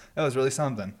banana. That was really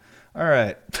something. All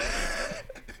right.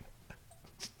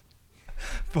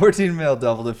 14 mil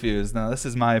double diffuse. Now, this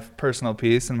is my personal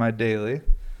piece and my daily.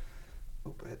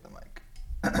 Oop, I hit the mic.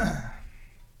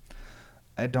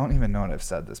 I don't even know what I've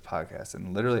said this podcast,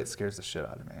 and literally it scares the shit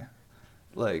out of me.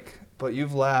 Like, but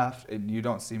you've laughed and you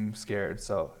don't seem scared,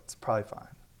 so it's probably fine.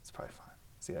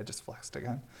 See, I just flexed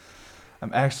again.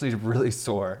 I'm actually really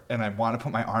sore, and I want to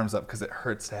put my arms up because it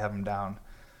hurts to have them down.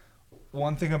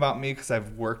 One thing about me, because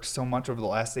I've worked so much over the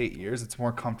last 8 years, it's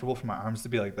more comfortable for my arms to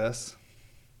be like this.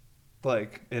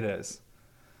 Like, it is.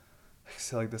 I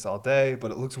sit like this all day, but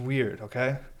it looks weird,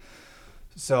 okay?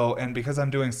 So, and because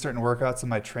I'm doing certain workouts with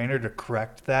my trainer to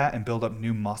correct that and build up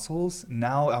new muscles,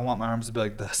 now I want my arms to be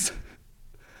like this.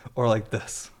 Or like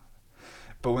this.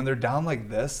 But when they're down like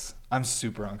this, I'm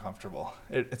super uncomfortable.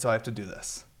 So I have to do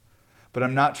this. But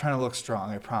I'm not trying to look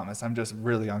strong, I promise. I'm just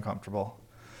really uncomfortable.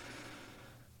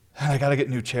 And I got to get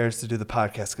new chairs to do the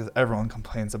podcast because everyone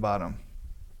complains about them.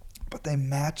 But they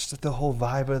matched the whole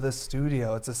vibe of the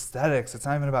studio. It's aesthetics. It's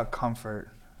not even about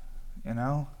comfort, you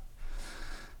know?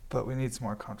 But we need some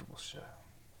more comfortable shit.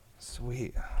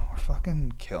 Sweet. We're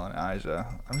fucking killing it,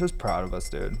 Aisha. I'm just proud of us,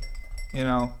 dude. You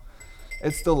know?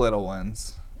 It's the little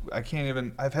wins.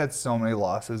 I've had so many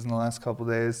losses in the last couple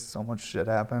of days. So much shit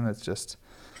happened. It's just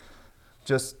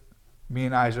me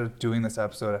and Aisha doing this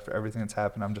episode after everything that's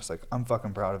happened. I'm just like, I'm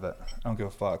fucking proud of it. I don't give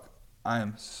a fuck. I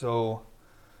am so...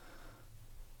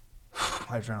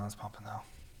 My adrenaline's pumping though.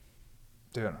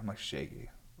 Dude, I'm like shaky.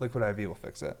 Liquid IV will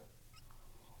fix it.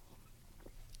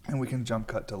 And we can jump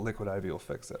cut to Liquid IV will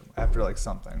fix it after like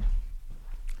something.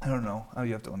 I don't know. Oh,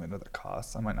 you have to let me know the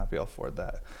costs. I might not be able to afford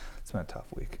that. It's been a tough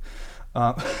week.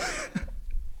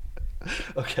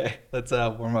 Okay, let's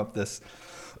warm up this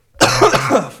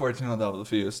 14 double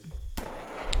diffused.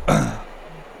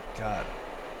 God.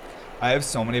 I have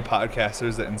so many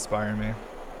podcasters that inspire me.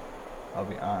 I'll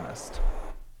be honest.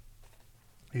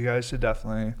 You guys should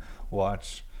definitely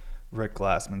watch Rick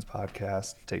Glassman's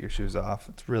podcast, Take Your Shoes Off.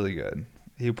 It's really good.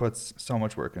 He puts so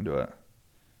much work into it.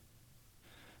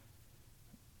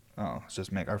 Oh, it's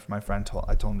just my friend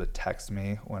I told him to text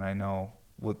me when I know,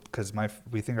 because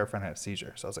we think our friend had a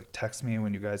seizure. So I was like, text me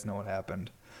when you guys know what happened.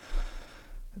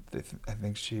 I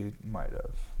think she might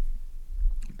have.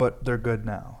 But they're good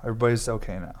now. Everybody's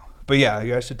okay now. But yeah,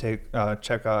 you guys should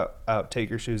check out Take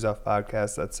Your Shoes Off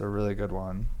podcast. That's a really good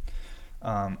one.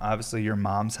 Obviously, Your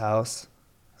Mom's House.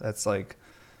 That's like,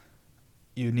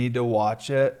 you need to watch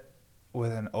it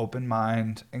with an open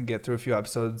mind and get through a few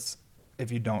episodes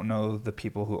if you don't know the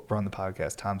people who run the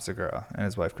podcast, Tom Segura and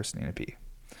his wife Christina P.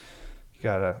 You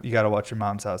gotta watch Your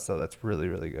Mom's House though. That's really,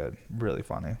 really good, really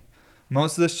funny.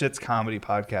 Most of this shit's comedy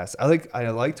podcasts. I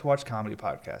like to watch comedy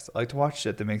podcasts. I like to watch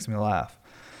shit that makes me laugh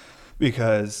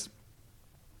because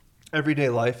everyday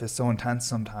life is so intense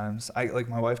sometimes.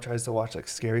 My wife tries to watch like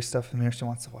scary stuff with me, or she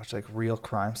wants to watch like real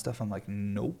crime stuff. I'm like,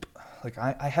 nope. Like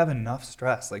I have enough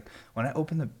stress. Like when I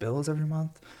open the bills every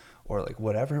month or like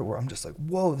whatever, where I'm just like,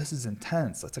 whoa, this is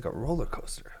intense. That's like a roller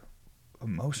coaster of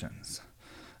emotions.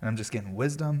 And I'm just getting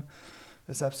wisdom.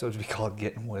 This episode would be called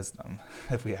Getting Wisdom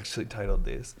if we actually titled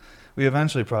these. We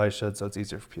eventually probably should, so it's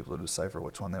easier for people to decipher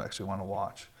which one they actually want to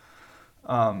watch.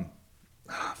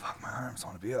 Fuck, my arms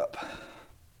want to be up.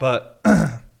 But,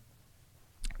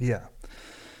 yeah.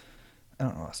 I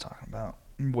don't know what I was talking about.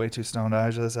 I'm way too stoned.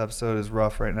 This episode is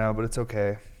rough right now, but it's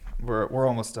okay. We're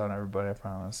almost done, everybody, I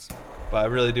promise. But I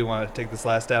really do want to take this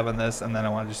last dab on this, and then I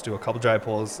want to just do a couple dry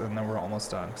pulls, and then we're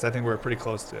almost done. Because I think we're pretty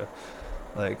close to,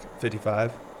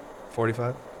 55,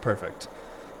 45. Perfect.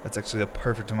 That's actually the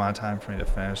perfect amount of time for me to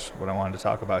finish what I wanted to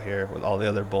talk about here with all the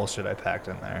other bullshit I packed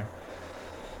in there.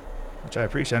 Which I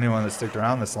appreciate anyone that stuck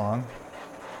around this long.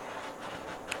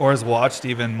 Or has watched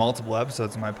even multiple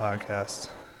episodes of my podcast.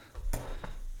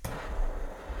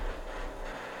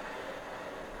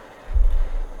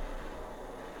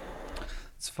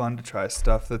 It's fun to try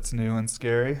stuff that's new and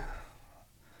scary.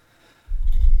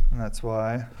 And that's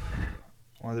why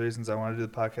one of the reasons I want to do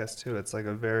the podcast too. It's like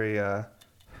a very, the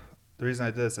reason I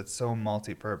did this, it's so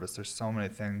multi-purpose. There's so many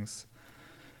things.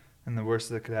 And the worst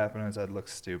that could happen is I'd look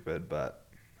stupid, but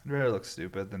I'd rather look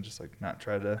stupid than just like not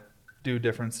try to do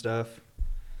different stuff.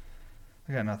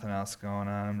 I got nothing else going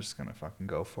on. I'm just going to fucking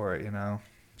go for it,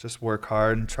 Just work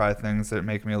hard and try things that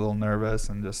make me a little nervous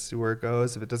and just see where it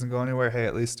goes. If it doesn't go anywhere, hey,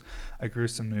 at least I grew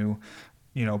some new,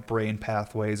 brain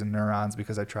pathways and neurons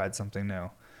because I tried something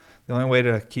new. The only way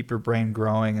to keep your brain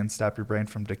growing and stop your brain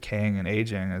from decaying and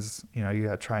aging is, you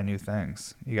got to try new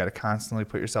things. You got to constantly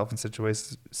put yourself in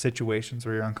situations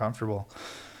where you're uncomfortable.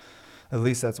 At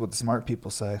least that's what the smart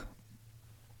people say.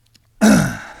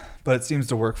 But it seems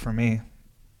to work for me.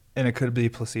 And it could be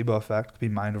placebo effect, it could be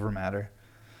mind over matter.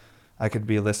 I could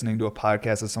be listening to a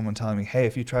podcast of someone telling me, hey,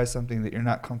 if you try something that you're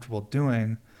not comfortable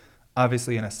doing,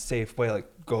 obviously in a safe way, like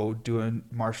go do a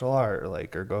martial art,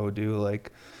 or go do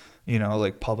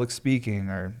public speaking,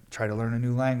 or try to learn a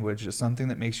new language, just something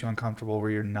that makes you uncomfortable,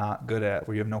 where you're not good at,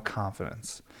 where you have no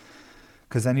confidence.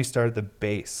 Because then you start at the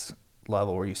base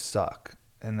level where you suck,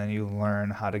 and then you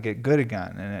learn how to get good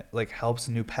again, and it helps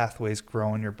new pathways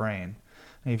grow in your brain.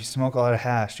 And if you smoke a lot of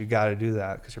hash, you got to do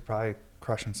that because you're probably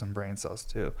crushing some brain cells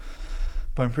too.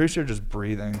 But I'm pretty sure just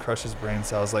breathing crushes brain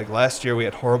cells. Like last year we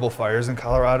had horrible fires in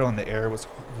Colorado and the air was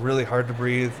really hard to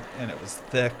breathe and it was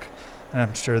thick. And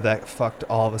I'm sure that fucked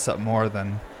all of us up more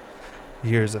than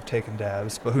years of taking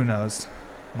dabs. But who knows?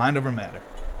 Mind over matter.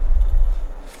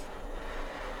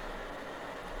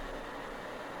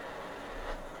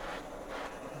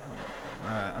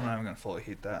 Alright, I'm not even going to fully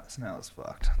heat that. So now it's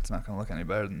fucked. It's not going to look any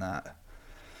better than that.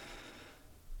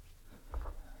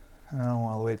 I don't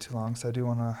want to wait too long, so I do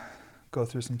want to go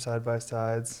through some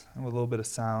side-by-sides and with a little bit of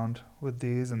sound with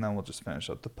these, and then we'll just finish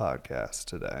up the podcast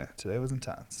today. Today was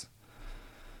intense.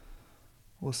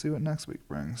 We'll see what next week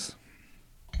brings.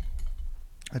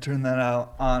 I turned that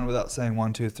on without saying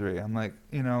 1, 2, 3. I'm like,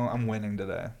 I'm winning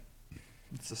today.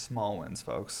 It's the small wins,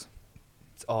 folks.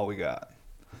 It's all we got.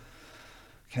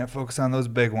 Can't focus on those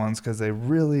big ones because they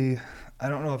really... I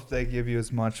don't know if they give you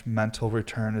as much mental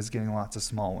return as getting lots of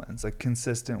small wins. Like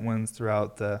consistent wins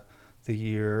throughout the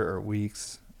year or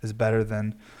weeks is better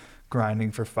than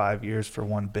grinding for 5 years for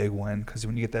one big win. Because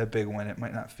when you get that big win, it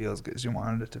might not feel as good as you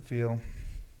wanted it to feel.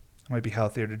 It might be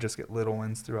healthier to just get little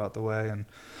wins throughout the way and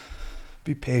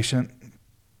be patient.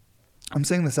 I'm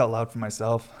saying this out loud for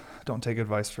myself. Don't take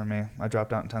advice from me. I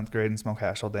dropped out in 10th grade and smoked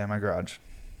hash all day in my garage.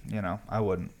 I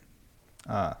wouldn't.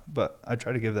 But I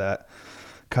try to give that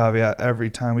caveat every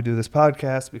time we do this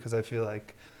podcast because I feel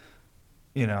like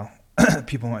you know,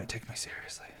 people might take me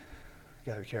seriously.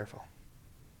 You gotta be careful.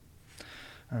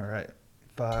 All right,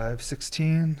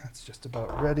 516. That's just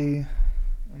about ready.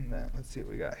 And then let's see what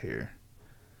we got here.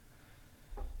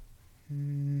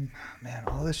 Man,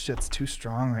 all this shit's too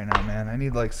strong right now, man. I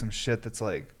need like some shit that's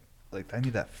like I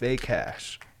need that fake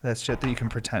hash. That shit that you can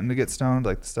pretend to get stoned,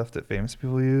 like the stuff that famous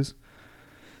people use.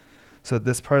 So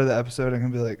this part of the episode, I'm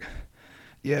gonna be like,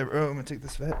 yeah, bro, I'm gonna take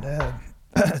this fat dab.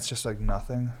 It's just like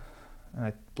nothing. And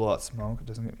I blow out smoke. It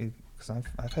doesn't get me, because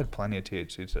I've had plenty of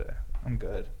THC today. I'm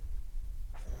good.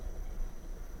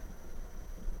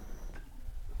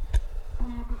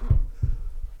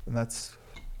 And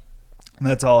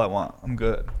that's all I want. I'm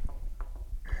good.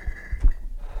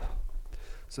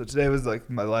 So today was like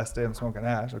my last day I'm smoking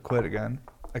hash. I quit again.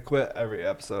 I quit every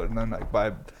episode, and then like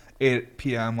by 8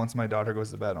 p.m. once my daughter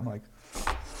goes to bed, I'm like,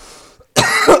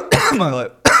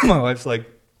 my wife's like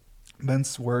been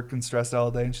worked and stressed all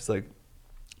day, and she's like, "Do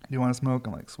you want to smoke?"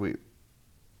 I'm like, "Sweet,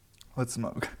 let's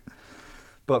smoke."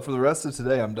 But for the rest of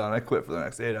today, I'm done. I quit for the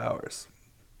next 8 hours.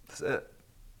 That's it.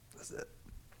 That's it.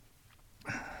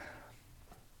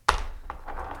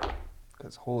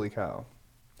 Because holy cow,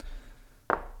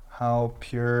 how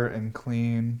pure and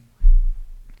clean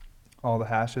all the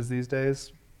hash is these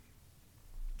days.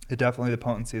 It definitely, the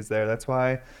potency is there. That's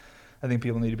why I think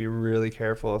people need to be really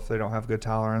careful if they don't have good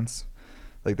tolerance.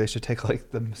 Like they should take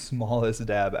like the smallest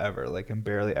dab ever, like, and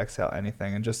barely exhale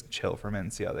anything and just chill for a minute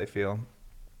and see how they feel.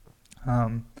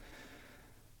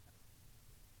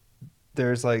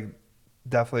 There's like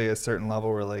definitely a certain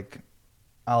level where like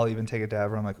I'll even take a dab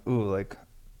where I'm like, ooh, like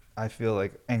I feel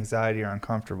like anxiety or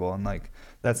uncomfortable, and like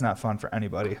that's not fun for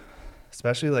anybody,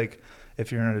 especially like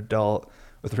if you're an adult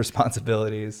with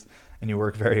responsibilities and you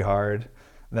work very hard,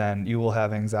 then you will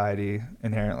have anxiety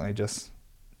inherently. Just,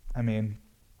 I mean,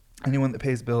 anyone that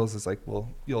pays bills is like, well,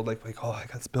 you'll like, oh, I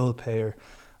got this bill to pay, or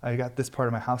I got this part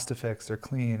of my house to fix or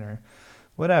clean or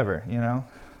whatever, you know,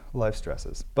 life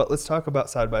stresses. But let's talk about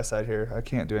side by side here. I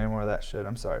can't do any more of that shit.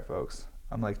 I'm sorry, folks.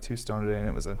 I'm like too stoned today,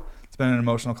 and it's been an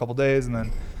emotional couple days, and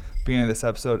then beginning of this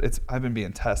episode, I've been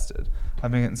being tested.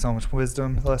 I've been getting so much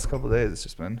wisdom the last couple of days. It's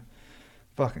just been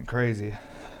fucking crazy,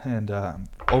 and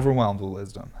overwhelmed with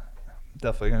wisdom.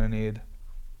 Definitely gonna need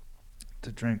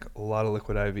to drink a lot of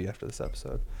liquid IV after this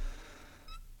episode.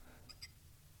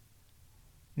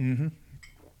 Wow,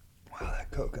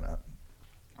 that coconut.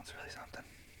 That's really something.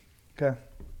 Okay.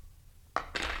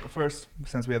 Well, first,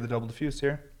 since we have the double diffuse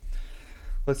here,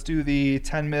 let's do the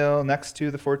 10 mil next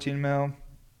to the 14 mil.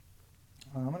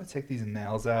 I'm going to take these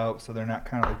nails out so they're not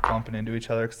kind of like bumping into each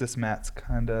other, because this mat's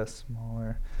kind of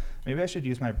smaller. Maybe I should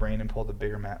use my brain and pull the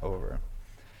bigger mat over.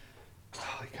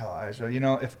 Holy cow, Aisha. You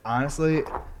know, if I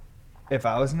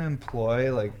was an employee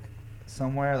like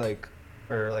somewhere, like,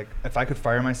 or like if I could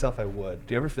fire myself, I would.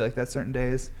 Do you ever feel like that certain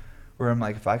days where I'm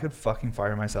like, if I could fucking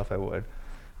fire myself, I would?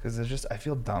 Because I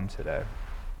feel dumb today.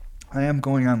 I am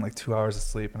going on like 2 hours of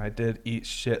sleep, and I did eat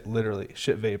literally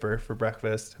shit vapor for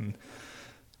breakfast, and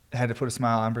had to put a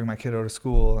smile on, bring my kiddo to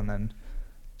school, and then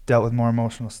dealt with more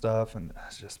emotional stuff. And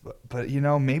it's just, but you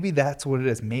know, maybe that's what it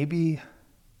is. Maybe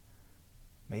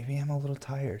I'm a little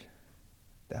tired.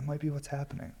 That might be what's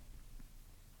happening.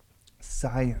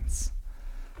 Science.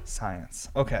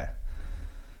 Okay.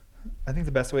 I think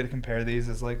the best way to compare these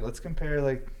is like, let's compare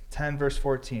like 10 versus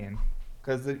 14,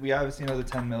 because we obviously know the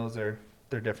 10 mils they're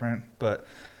different, but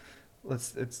I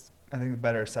think the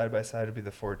better side by side would be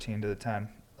the 14 to the 10.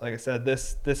 Like I said,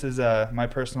 this is my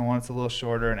personal one. It's a little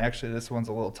shorter, and actually this one's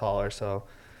a little taller, so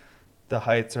the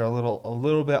heights are a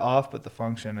little bit off, but the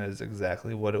function is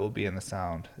exactly what it will be, and the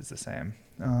sound is the same.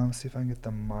 Let's see if I can get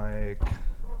the mic.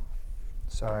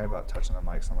 Sorry about touching the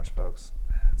mic so much, folks.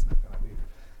 It's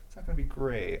not gonna be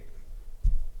great.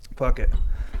 Fuck it.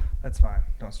 That's fine.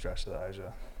 Don't stretch the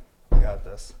Aisha. We got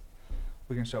this.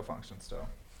 We can show function still.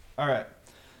 All right.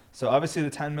 So obviously the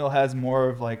 10 mil has more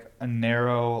of like a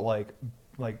narrow like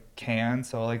can,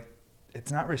 so like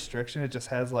it's not restriction, it just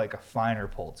has like a finer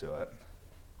pull to it.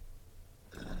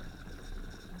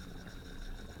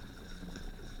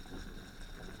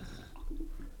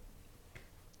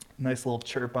 Nice little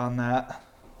chirp on that.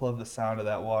 Love the sound of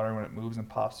that water when it moves and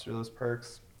pops through those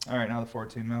perks. All right, now the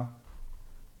 14 mil.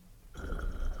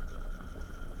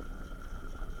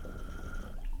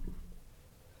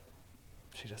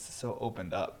 She just is so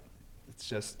opened up. It's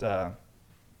just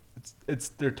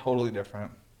they're totally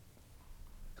different.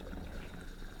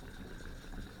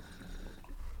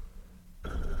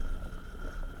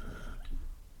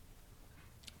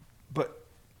 But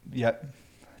yet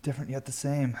different yet the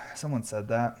same. Someone said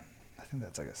that. I think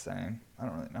that's like a saying. I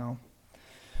don't really know.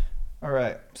 All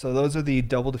right, so those are the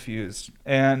double diffused.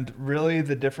 And really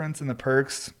the difference in the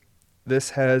perks,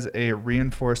 this has a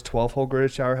reinforced 12-hole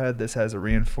gridded shower head. This has a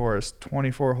reinforced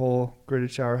 24-hole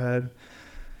gridded shower head.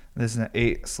 This is an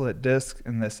 8-slit disc,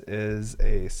 and this is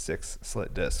a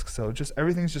 6-slit disc. So just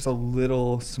everything's just a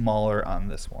little smaller on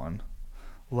this one.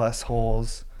 Less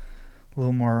holes, a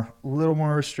little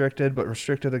more restricted, but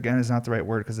restricted again is not the right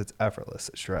word because it's effortless.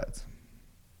 It shreds.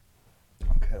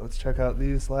 Okay, let's check out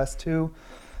these last two.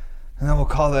 And then we'll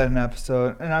call that an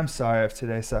episode. And I'm sorry if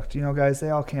today sucked. You know, guys, they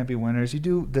all can't be winners. You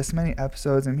do this many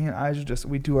episodes, and me and I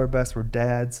we do our best. We're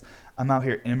dads. I'm out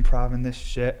here improvising this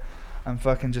shit.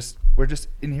 We're just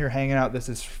in here hanging out. This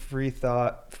is free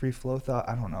flow thought.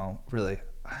 I don't know, really.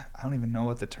 I don't even know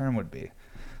what the term would be.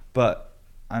 But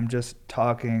I'm just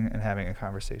talking and having a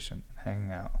conversation,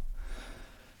 hanging out.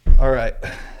 All right,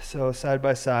 so side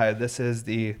by side, this is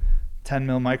the 10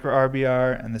 mil micro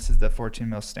RBR, and this is the 14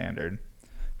 mil standard.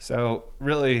 So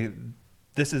really,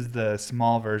 this is the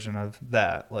small version of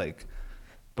that,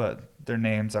 but their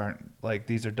names aren't,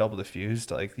 these are double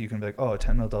diffused. You can be like, oh,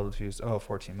 10 mil double diffused, oh,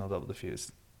 14 mil double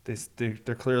diffused.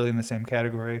 They're clearly in the same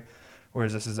category,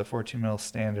 whereas this is a 14 mil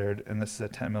standard, and this is a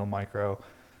 10 mil micro.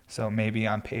 So maybe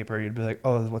on paper, you'd be like,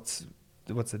 oh, what's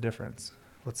the difference?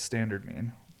 What's standard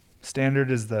mean?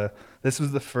 Standard is this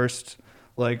was the first,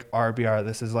 RBR.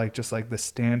 This is just the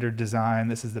standard design.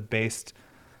 This is the based,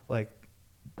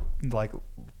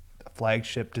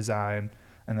 flagship design,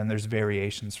 and then there's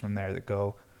variations from there that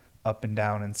go up and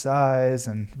down in size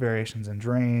and variations in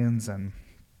drains, and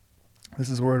this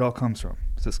is where it all comes from.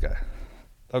 It's this guy.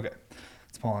 Okay,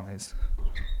 let's pull on these.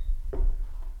 I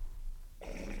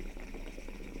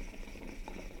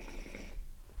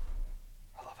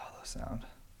love how those sound.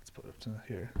 Let's put it up to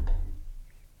here.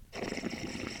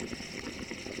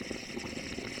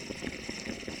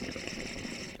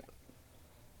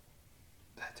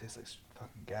 Tastes like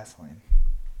fucking gasoline.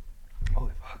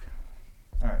 Holy fuck.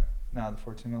 Alright, now the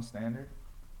 14 mil standard.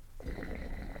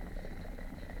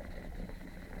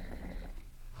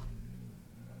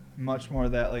 Much more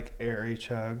of that airy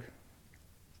chug.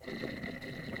 This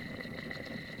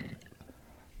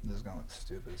is gonna look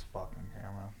stupid as fucking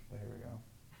camera, but here we go.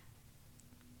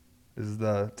 This is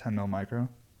the 10 mil micro.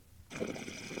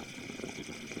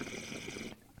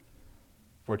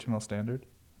 14 mil standard.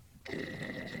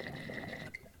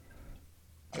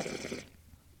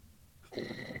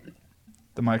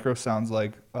 The micro sounds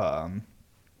like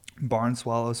barn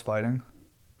swallows fighting.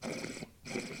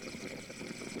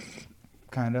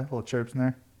 Kinda, little chirps in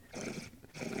there.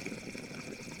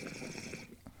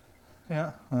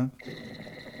 Yeah.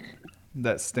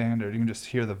 That standard, you can just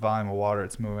hear the volume of water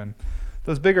it's moving.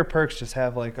 Those bigger perks just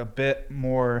have a bit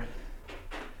more,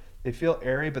 they feel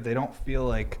airy, but they don't feel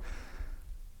like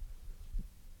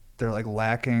they're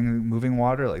lacking moving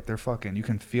water. They're fucking, you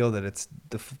can feel that it's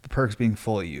the perks being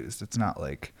fully used. It's not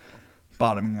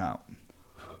bottoming out.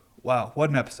 Wow, what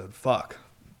an episode. Fuck.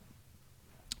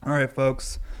 All right,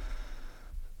 folks.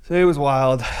 Today was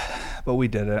wild, but we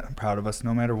did it. I'm proud of us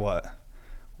no matter what.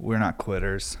 We're not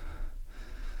quitters.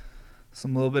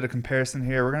 Some little bit of comparison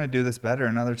here. We're going to do this better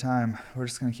another time. We're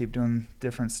just going to keep doing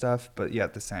different stuff, but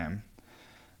yet the same.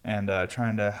 And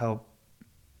trying to help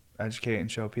educate and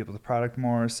show people the product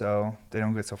more so they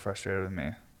don't get so frustrated with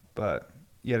me. But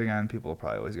yet again, people will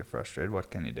probably always get frustrated. What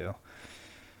can you do?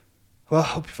 Well,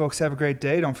 hope you folks have a great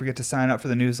day. Don't forget to sign up for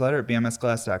the newsletter at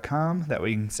bmsglass.com. That way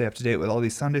you can stay up to date with all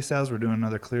these Sunday sales. We're doing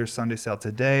another clear Sunday sale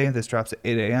today. This drops at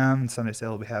 8 a.m. Sunday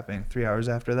sale will be happening 3 hours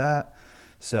after that.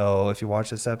 So if you watch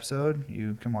this episode,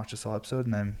 you can watch this whole episode,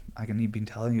 and then I can be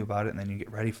telling you about it, and then you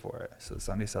get ready for it. So the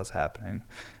Sunday sale's happening.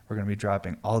 We're going to be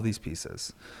dropping all these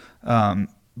pieces.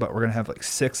 But we're going to have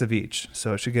 6 of each.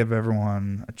 So it should give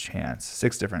everyone a chance.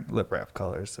 6 different lip wrap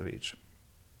colors of each.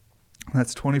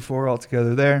 That's 24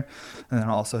 altogether there. And then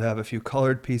I'll also have a few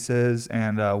colored pieces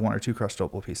and 1 or 2 crushed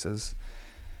opal pieces.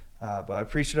 But I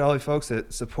appreciate all you folks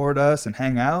that support us and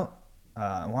hang out.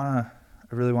 I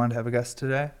really wanted to have a guest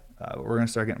today. We're going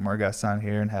to start getting more guests on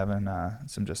here and having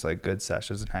some just good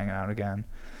sessions and hanging out again.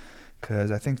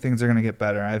 Because I think things are going to get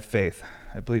better. I have faith.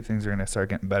 I believe things are going to start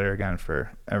getting better again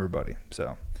for everybody.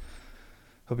 So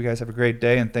hope you guys have a great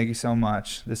day, and thank you so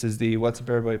much. This is the What's Up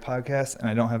Everybody podcast, and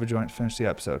I don't have a joint to finish the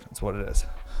episode. That's what it is.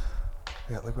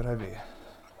 I got Liquid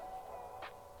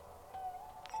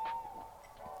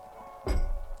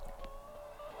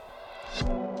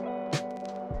IV.